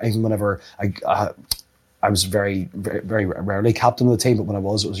 And even whenever I was very, very, very rarely captain of the team, but when I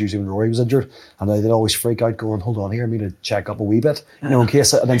was, it was usually when Rory was injured, and they'd always freak out, going, "Hold on here, I need to check up a wee bit," in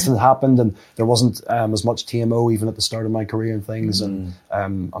case an incident happened, and there wasn't as much TMO even at the start of my career and things. And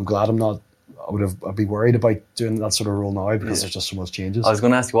I'm glad I'm not. I'd be worried about doing that sort of rule now because there's just so much changes. I was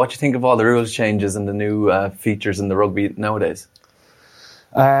going to ask you, what do you think of all the rules changes and the new features in the rugby nowadays?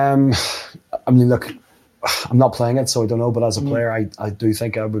 I mean, look, I'm not playing it, so I don't know. But as a player, I do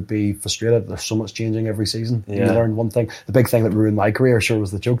think I would be frustrated. There's so much changing every season. You learn one thing. The big thing that ruined my career,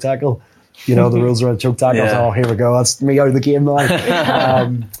 was the choke tackle. The rules around choke tackles. Yeah. Oh, here we go. That's me out of the game now.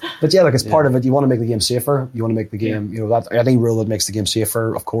 But yeah, look, it's part of it. You want to make the game safer. You want to make the game, that any rule that makes the game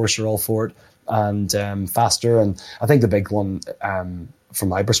safer, of course, you're all for it, and faster. And I think the big one, from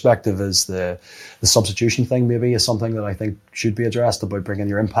my perspective, is the substitution thing. Maybe is something that I think should be addressed, about bringing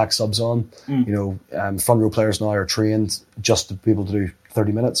your impact subs on. Front row players now are trained just to be able to do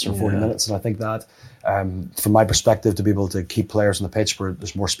 30 minutes or 40 minutes, and I think that. From my perspective, to be able to keep players on the pitch where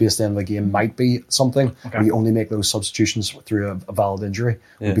there's more space at the end of the game might be something. Where you only make those substitutions through a valid injury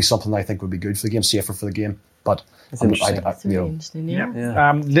would be something that I think would be good for the game, safer for the game. But interesting.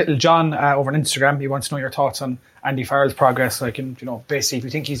 Little John over on Instagram, he wants to know your thoughts on Andy Farrell's progress. Basically, if you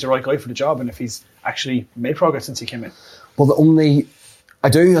think he's the right guy for the job, and if he's actually made progress since he came in. Well, I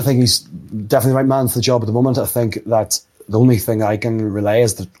think he's definitely the right man for the job at the moment. I think that. The only thing I can relay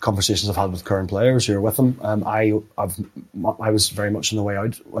is the conversations I've had with current players who are with him. I was very much on the way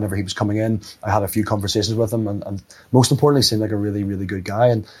out whenever he was coming in. I had a few conversations with him, and most importantly, seemed like a really, really good guy.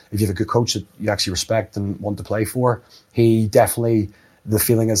 And if you have a good coach that you actually respect and want to play for, he definitely, the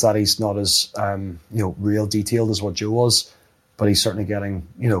feeling is that he's not as real detailed as what Joe was, but he's certainly getting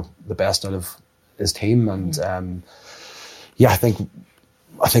the best out of his team. And I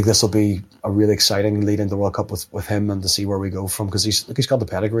think this will be a really exciting lead into the World Cup with him, and to see where we go from, because he's got the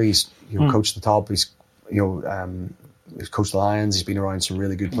pedigree. He's coached the top. He's he's coached the Lions. He's been around some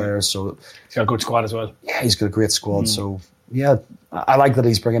really good players. So he's got a good squad as well. Yeah, he's got a great squad. So yeah, I like that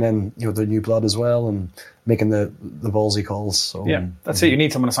he's bringing in the new blood as well and making the ballsy calls. So yeah, that's it. You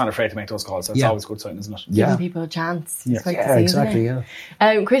need someone that's not afraid to make those calls. That's always a good sign, isn't it? Giving people a chance. It's great to see, exactly. isn't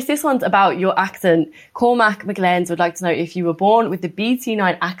it? Chris, this one's about your accent. Cormac McLeans would like to know if you were born with the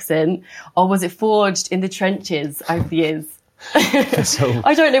BT9 accent or was it forged in the trenches over the years? So,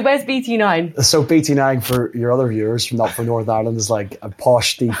 I don't know, where's BT9? So BT9, for your other viewers not from Northern Ireland, is like a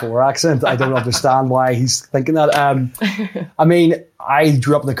posh D4 accent. I don't understand why he's thinking that. I mean, I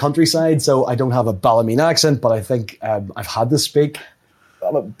grew up in the countryside, so I don't have a Ballymene accent, but I think I've had to speak.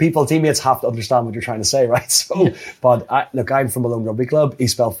 Teammates have to understand what you're trying to say, right? So, but I'm from Malone Rugby Club,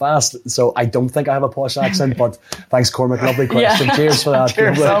 East Belfast, so I don't think I have a posh accent, but thanks, Cormac, lovely question. Cheers for that.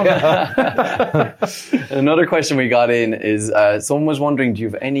 Cheers. Another question we got in is, someone was wondering, do you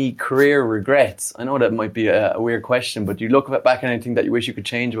have any career regrets? I know that might be a weird question, but do you look back at anything that you wish you could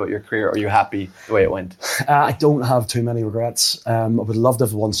change about your career, or are you happy the way it went? I don't have too many regrets. I would love to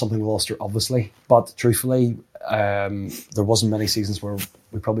have won something with Ulster, obviously, but truthfully, there wasn't many seasons where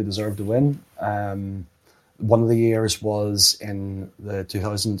we probably deserved to win. One of the years was in the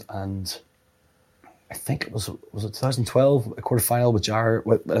 2000 and I think it was it 2012, a quarter final with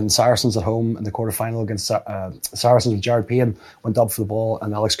and Saracens at home, in the quarter final against Saracens with Jared Payne went up for the ball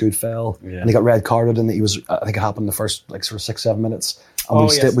and Alex Good fell and he got red carded, and he was, I think it happened in the first sort of 6-7 minutes, and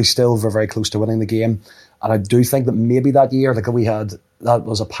we still were very close to winning the game. And I do think that maybe that year that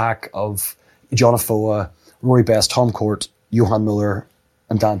was a pack of John Afoa, Rory Best, Tom Court, Johan Muller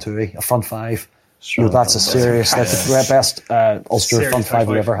and Dan Toohey, a front five. That's the best Ulster front five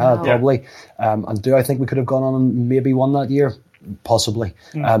we've ever had, probably. And do I think we could have gone on and maybe won that year? Possibly.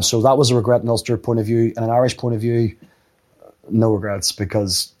 So that was a regret in Ulster point of view. In an Irish point of view, no regrets,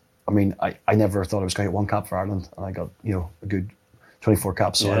 because I mean, I never thought I was going to get one cap for Ireland, and I got a good 24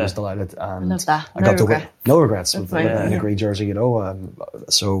 caps, so I was delighted. And I love that. I got to win. No regrets with in a green jersey,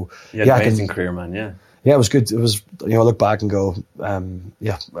 So amazing career, man. Yeah, it was good. It was, I look back and go, I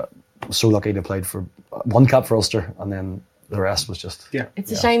was so lucky to play for one cap for Ulster, and then the rest was just...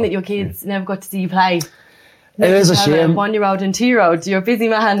 It's a shame that your kids never got to see you play. It is a shame. 1-year-old and 2-year-old. You're a busy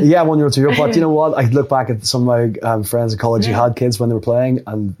man. Yeah, 1-year-old, 2-year-old. But you know what? I look back at some of my friends in college who had kids when they were playing,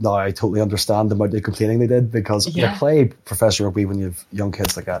 and now I totally understand about the complaining they did, because to play professional rugby when you have young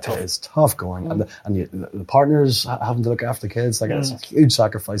kids like that is tough going. And the partners having to look after the kids, it's a huge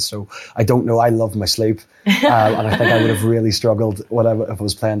sacrifice. So I don't know. I love my sleep. And I think I would have really struggled if I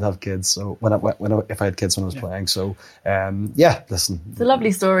was playing to have kids. So if I had kids when I was playing. So listen. It's a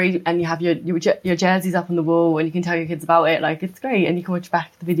lovely story, and you have your jerseys up on the wall, and you can tell your kids about it. It's great, and you can watch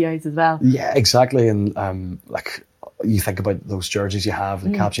back the videos as well. Yeah, exactly. And you think about those jerseys you have,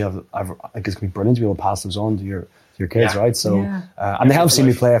 the caps you have. I think it's going to be brilliant to be able to pass those on to your kids, right? So, and they have seen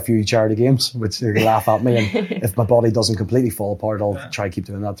me play a few charity games, which they're going to laugh at me. And if my body doesn't completely fall apart, I'll try to keep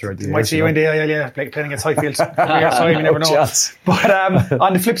doing that throughout the year. Might see you in the AIL, playing against Highfield. You never know. But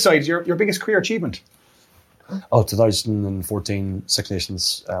on the flip side, your biggest career achievement? 2014 Six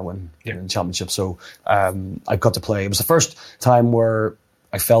Nations win in the championship. So I got to play. It was the first time where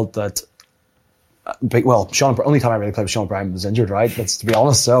I felt that. Only time I really played with Sean Bryan was injured, right? That's to be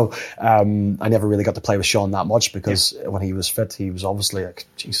honest. So I never really got to play with Sean that much, because when he was fit, he was obviously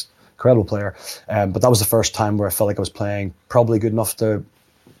incredible player. But that was the first time where I felt like I was playing probably good enough to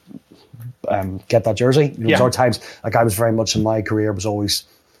get that jersey. There was times I was very much in my career was always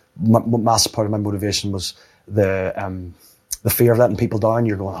massive part of my motivation was the fear of letting people down.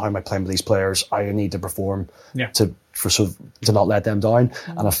 You're going, how am I playing with these players? I need to perform to not let them down.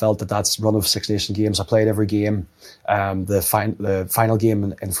 And I felt that's run of Six Nation games. I played every game. The final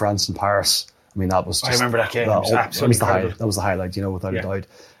game in France and Paris. I mean, that was just, I remember that game. It was absolutely incredible. That was the highlight, without a doubt.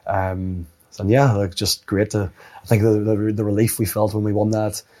 Just great to. I think the relief we felt when we won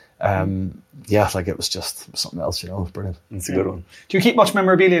that. It was just something else, it was brilliant. It's a good one. Do you keep much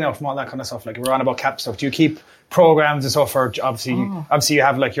memorabilia now from all that kind of stuff? We're on about cap stuff. Do you keep programs and stuff? Or obviously you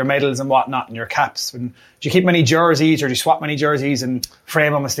have your medals and whatnot and your caps. And do you keep many jerseys, or do you swap many jerseys and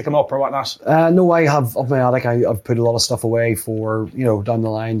frame them and stick them up or whatnot? No, I have up my attic. I've put a lot of stuff away for down the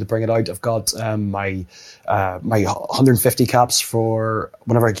line to bring it out. I've got my 150 caps for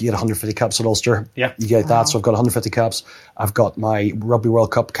whenever I get 150 caps at Ulster. Yeah, you get that. So I've got 150 caps. I've got my Rugby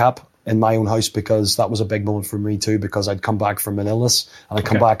World Cup cap in my own house, because that was a big moment for me too, because I'd come back from an illness and I'd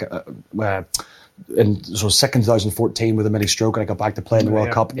come back sick in 2014 with a mini stroke, and I got back to play in the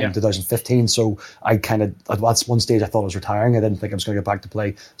World Cup in 2015. So I at one stage I thought I was retiring. I didn't think I was going to get back to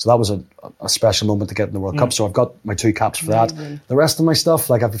play. So that was a special moment to get in the World Cup. So I've got my 2 caps for that. The rest of my stuff,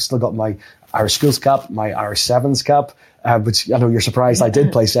 like I've still got my Irish schools cap, my Irish sevens cap, which I know you're surprised I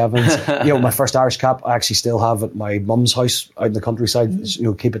did play sevens. My first Irish cap I actually still have at my mum's house out in the countryside.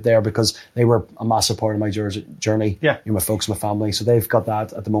 Keep it there because they were a massive part of my journey. My folks, my family, so they've got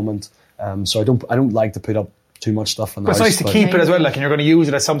that at the moment. So I don't like to put up too much stuff on the house. It's nice to keep it as well, like, and you're going to use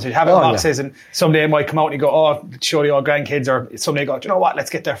it as something. Have it in boxes, and someday it might come out and you go, show the old grandkids, or someday you go, do you know what, let's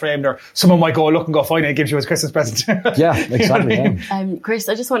get that framed, or someone might go look and go find it and gives you as Christmas present. Yeah, exactly. You know what I mean? Chris,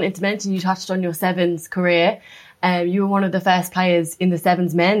 I just wanted to mention, you touched on your sevens career. You were one of the first players in the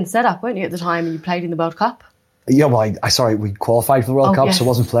sevens men setup, weren't you, at the time, and you played in the World Cup? Yeah, well, we qualified for the World Cup, so it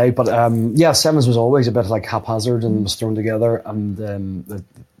wasn't played. But sevens was always a bit like haphazard and was thrown together. And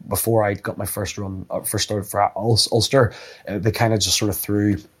before I got my first start for Ulster, they kind of just sort of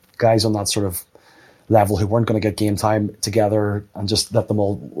threw guys on that sort of level who weren't going to get game time together and just let them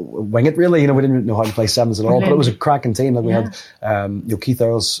all wing it, really. We didn't know how to play sevens at all, but it was a cracking team. Like we had Keith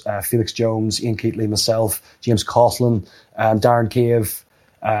Earls, Felix Jones, Ian Keatley, myself, James Coughlin, Darren Cave.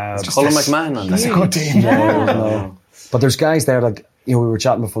 Colin McMahon on that's a good team. But there's guys there, like, we were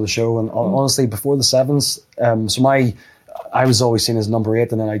chatting before the show, and honestly, before the sevens, I was always seen as number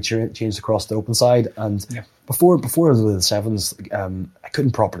 8, and then I changed across the open side. And before the sevens, I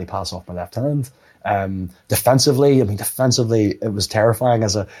couldn't properly pass off my left hand. Defensively, it was terrifying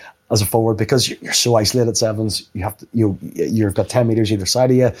as a forward, because you're so isolated at sevens. You have to, you've got 10 metres either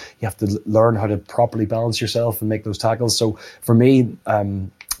side of you. You have to learn how to properly balance yourself and make those tackles. So for me,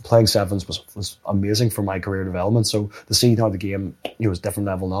 playing sevens was amazing for my career development. So to see how the game, is a different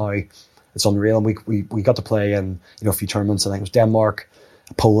level now, it's unreal. And we got to play in a few tournaments. I think it was Denmark,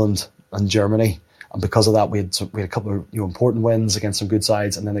 Poland, and Germany. And because of that, we had a couple of important wins against some good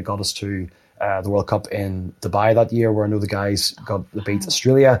sides, and then it got us to the World Cup in Dubai that year, where I know the guys got the beat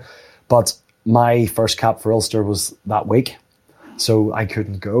Australia. But my first cap for Ulster was that week, so I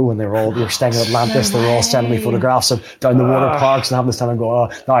couldn't go, and they were staying in Atlantis. They were all sending me photographs of down the water parks and having this time and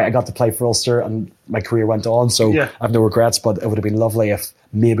go, no, I got to play for Ulster, and my career went on. So I have no regrets, but it would have been lovely if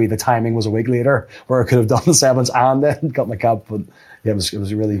maybe the timing was a week later, where I could have done the sevens and then got my cap. But it was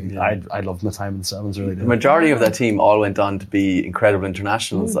really, I loved my time in the sevens, really did. The majority of that team all went on to be incredible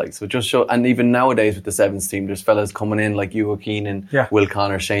internationals, so it just show. And even nowadays with the sevens team, there's fellas coming in like Hugh Keenan, Will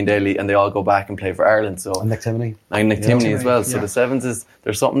Connor, Shane Daly, and they all go back and play for Ireland. So and Nick Timoney. And Nick Timoney as well. So the sevens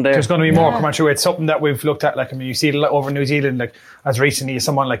there's something there. There's going to be more coming through. It's something that we've looked at. Like, you see it over in New Zealand, like as recently as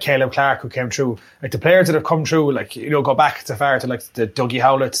someone like Caleb Clark who came through. Like the players that have come through, like, go back so far to like the Dougie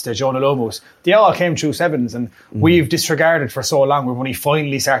Howletts, the Jonah Lomos, they all came through sevens, and we've disregarded for so long. We've only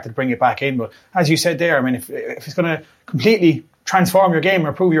finally started to bring it back in. But as you said there, I mean, if it's going to completely transform your game,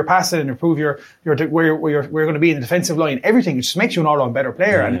 improve your passing, improve your where you're going to be in the defensive line, everything, it just makes you an all-round better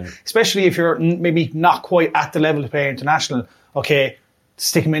player. And especially if you're maybe not quite at the level to play international, okay,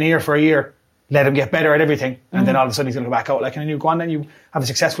 stick him in here for a year, let him get better at everything, and then all of a sudden he's going to go back out. Like, and you go on, then you have a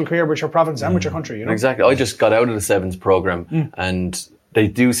successful career with your province and with your country. Exactly. I just got out of the sevens program, and they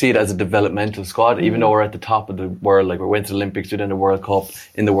do see it as a developmental squad, even though we're at the top of the world. Like, we went to the Olympics, we did in the World Cup,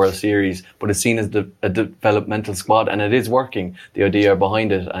 in the World Series, but it's seen as a developmental squad, and it is working. The idea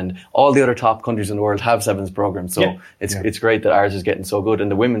behind it, and all the other top countries in the world have sevens programs, so it's great that ours is getting so good,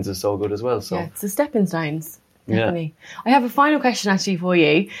 and the women's is so good as well. So it's the stepping stones. Definitely. I have a final question actually for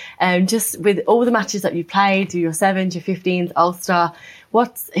you. Just with all the matches that you've played, through your sevens, your 15s, Ulster,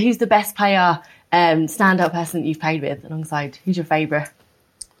 who's the best player, standout person that you've played with alongside? Who's your favourite?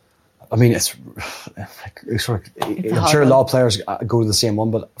 I mean, it's sort of, I'm sure a lot of players go to the same one,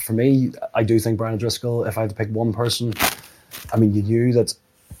 but for me, I do think Brian O'Driscoll, if I had to pick one person, I mean, you knew that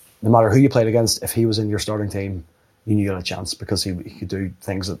no matter who you played against, if he was in your starting team, you knew you had a chance, because he could do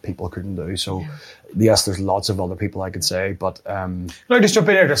things that people couldn't do. So, yes, there's lots of other people I could say, but... Can I just jump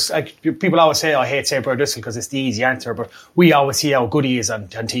in there? Just, like, people always say, I hate saying Brian O'Driscoll because it's the easy answer, but we always see how good he is on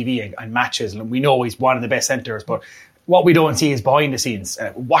TV and matches, and we know he's one of the best centres, but what we don't see is behind the scenes.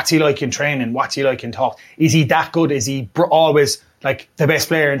 What's he like in training? What's he like in talk? Is he that good? Is he always like the best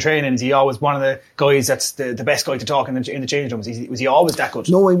player in training? Is he always one of the guys that's the best guy to talk in the change rooms? Was he always that good?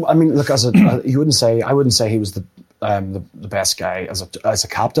 No, I mean, look, I wouldn't say he was the best guy as a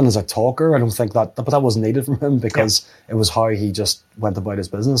captain, as a talker. I don't think that, but that wasn't needed from him, because it was how he just went about his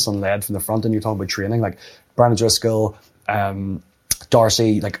business and led from the front. And you're talking about training, like Brian O'Driscoll,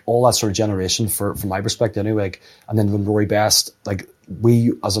 Darcy, like all that sort of generation, from my perspective anyway. Like, and then when Rory Best, like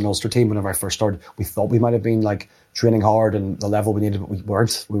we as an Ulster team, whenever I first started, we thought we might have been like training hard and the level we needed, but we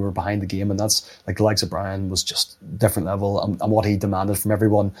weren't. We were behind the game, and that's like the likes of Brian was just different level and what he demanded from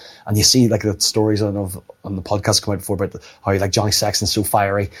everyone. And you see like the stories on the podcast come out before about how like Johnny Sexton's so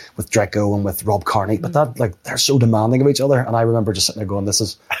fiery with Draco and with Rob Carney, but that like they're so demanding of each other. And I remember just sitting there going, "This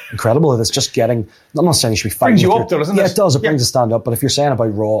is incredible." It's just getting. I'm not saying you should be fighting. Brings you up, though, doesn't it? Yeah, it does. It brings a stand up. But if you're saying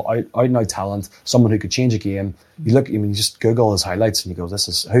about raw, out and out talent, someone who could change a game, you look. I mean, you just Google his highlights and you go, "This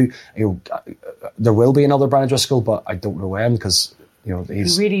is who." There will be another Brian Driscoll, but I don't know when because he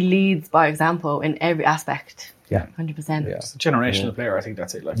really leads by example in every aspect. Yeah, 100%. Yeah. It's a generational player. I think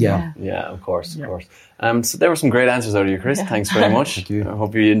that's it. Like. Yeah, of course. So there were some great answers out of you, Chris. Yeah. Thanks very much. Thank you. I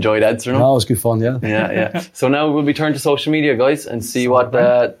hope you enjoyed answering them. No, it was good fun. Yeah. So now we'll be turning to social media, guys, and see what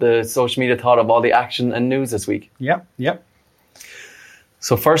the social media thought of all the action and news this week. Yep.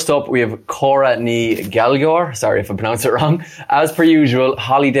 So first up, we have Cora Ní Gailgeoir. Sorry if I pronounced it wrong. As per usual,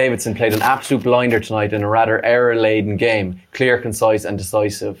 Holly Davidson played an absolute blinder tonight in a rather error-laden game. Clear, concise and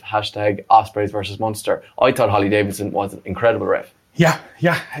decisive. # Ospreys versus Munster. I thought Holly Davidson was an incredible ref. Yeah.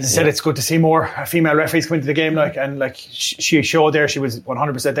 As I said, it's good to see more female referees come into the game. She showed there she was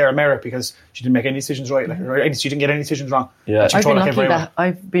 100% there on merit because she didn't make any decisions right. She didn't get any decisions wrong. Yeah, I've been lucky that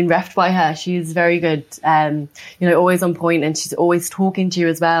I've been refed by her. She's very good. Always on point, and she's always talking to you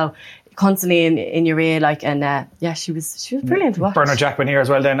as well, constantly in your ear. She was brilliant to watch. Bernard Jackman here as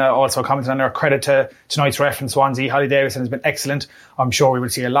well. Then also commenting on her credit to tonight's ref in Swansea. Holly Davidson has been excellent. I'm sure we will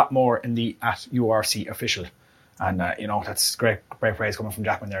see a lot more in the @URC official. And, that's great praise coming from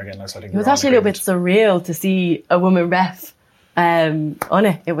Jackman there again. So I think it was actually a little bit surreal to see a woman ref on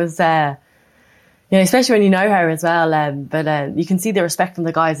it. It was, especially when you know her as well. But you can see the respect from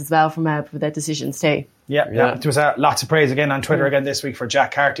the guys as well from their decisions too. Yeah. There was lots of praise again on Twitter again this week for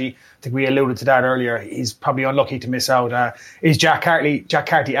Jack Carty. I think we alluded to that earlier. He's probably unlucky to miss out. Is Jack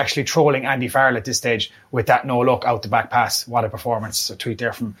Carty actually trolling Andy Farrell at this stage with that no look out the back pass? What a performance. A tweet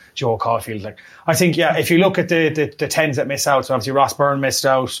there from Joe Caulfield. I think, if you look at the 10s that miss out, so obviously Ross Byrne missed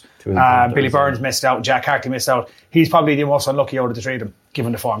out, Billy Burns missed out, Jack Carty missed out. He's probably the most unlucky out of the three of them,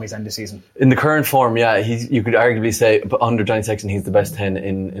 given the form he's in this season. In the current form, you could arguably say, but under Johnny Sexton, he's the best 10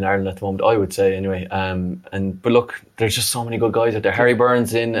 in Ireland at the moment, I would say anyway. But look, there's just so many good guys out there. Harry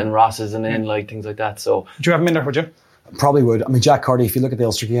Burns in and Ross isn't in, things like that. So, would you have him in there, would you? Probably would. I mean, Jack Carty, if you look at the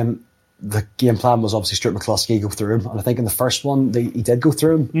Ulster game, the game plan was obviously Stuart McCluskey go through him, and I think in the first one he did go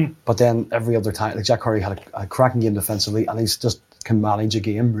through him, but then every other time, Jack Carty had a cracking game defensively, and he's just can manage a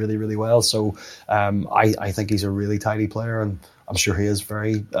game really, really well. So I think he's a really tidy player, and I'm sure he is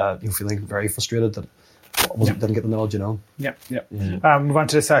very feeling very frustrated that didn't get the nod, Yeah. Move on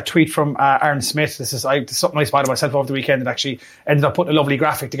to this tweet from Aaron Smith. This is something I spotted myself over the weekend that actually ended up putting a lovely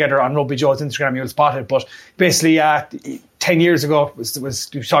graphic together on Rugby Joe's Instagram. You'll spot it. But basically, 10 years ago, you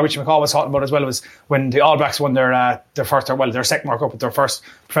saw Richie McCaw was talking about as well, was when the All Blacks won their second World Cup, with their first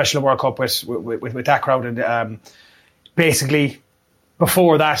professional World Cup with that crowd. And basically,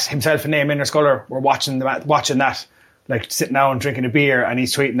 before that, himself and Naoimh Sculler were watching that. Sitting down drinking a beer, and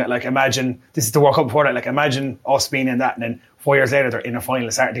he's tweeting that imagine this is the World Cup before that. Imagine us being in that, and then 4 years later they're in a final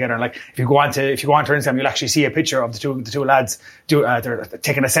starting together. And if you go onto Instagram, you'll actually see a picture of the two lads. They're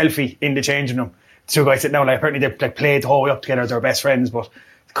taking a selfie in the changing room. The two guys sitting down. Apparently they played the whole way up together. They're best friends. But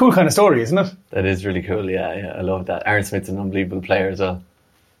it's a cool kind of story, isn't it? That is really cool. Yeah, I love that. Aaron Smith's an unbelievable player as well.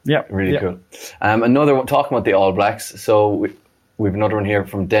 Yeah, really cool. Another one, talking about the All Blacks. So we've another one here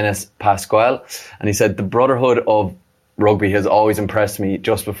from Dennis Pasquale, and he said the brotherhood of rugby has always impressed me.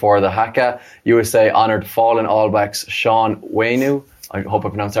 Just before the haka, USA honoured fallen All Blacks Sean Wainu, I hope I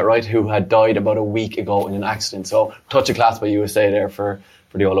pronounced that right, who had died about a week ago in an accident. So touch of class by USA there for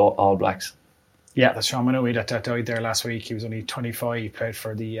the All Blacks. Yeah, that's Sean Wainu that died there last week. He was only 25. He played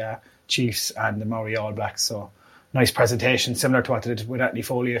for the Chiefs and the Maori All Blacks. So nice presentation, similar to what they did with Anthony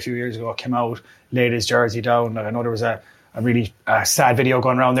Foley a few years ago. Came out, laid his jersey down. I know there was a really sad video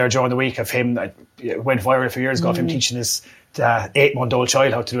going around there during the week of him that went viral a few years ago of him teaching his 8-month-old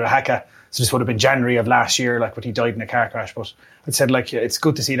child how to do a haka. So this would have been January of last year, when he died in a car crash. But I said, it's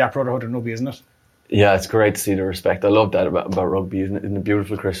good to see that brotherhood in rugby, isn't it? Yeah, it's great to see the respect. I love that about rugby, isn't it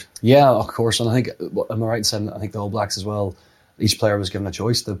beautiful, Chris? Yeah, of course. And I think, am I right in saying, I think the All Blacks as well, each player was given a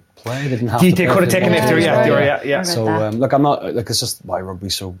choice to play. They didn't have to. They could have taken it. Yeah. So look, I'm not it's just why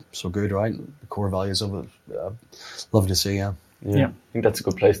rugby's so good, right? The core values of it. Love to see. Yeah. I think that's a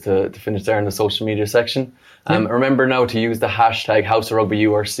good place to finish there in the social media section. Remember now to use the hashtag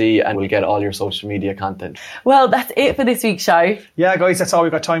HouseOfRugbyURC, and we'll get all your social media content. Well, that's it for this week's show. Yeah, guys, that's all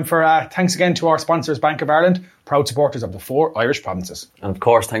we've got time for. Thanks again to our sponsors, Bank of Ireland, proud supporters of the 4 Irish provinces. And of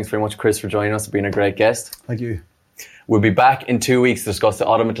course, thanks very much, Chris, for joining us. It's been a great guest. Thank you. We'll be back in 2 weeks to discuss the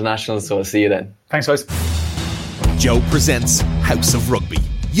Autumn Internationals, so I'll see you then. Thanks, guys. Joe presents House of Rugby,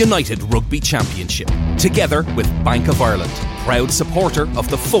 United Rugby Championship, together with Bank of Ireland, proud supporter of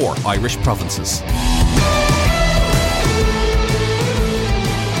the 4 Irish provinces.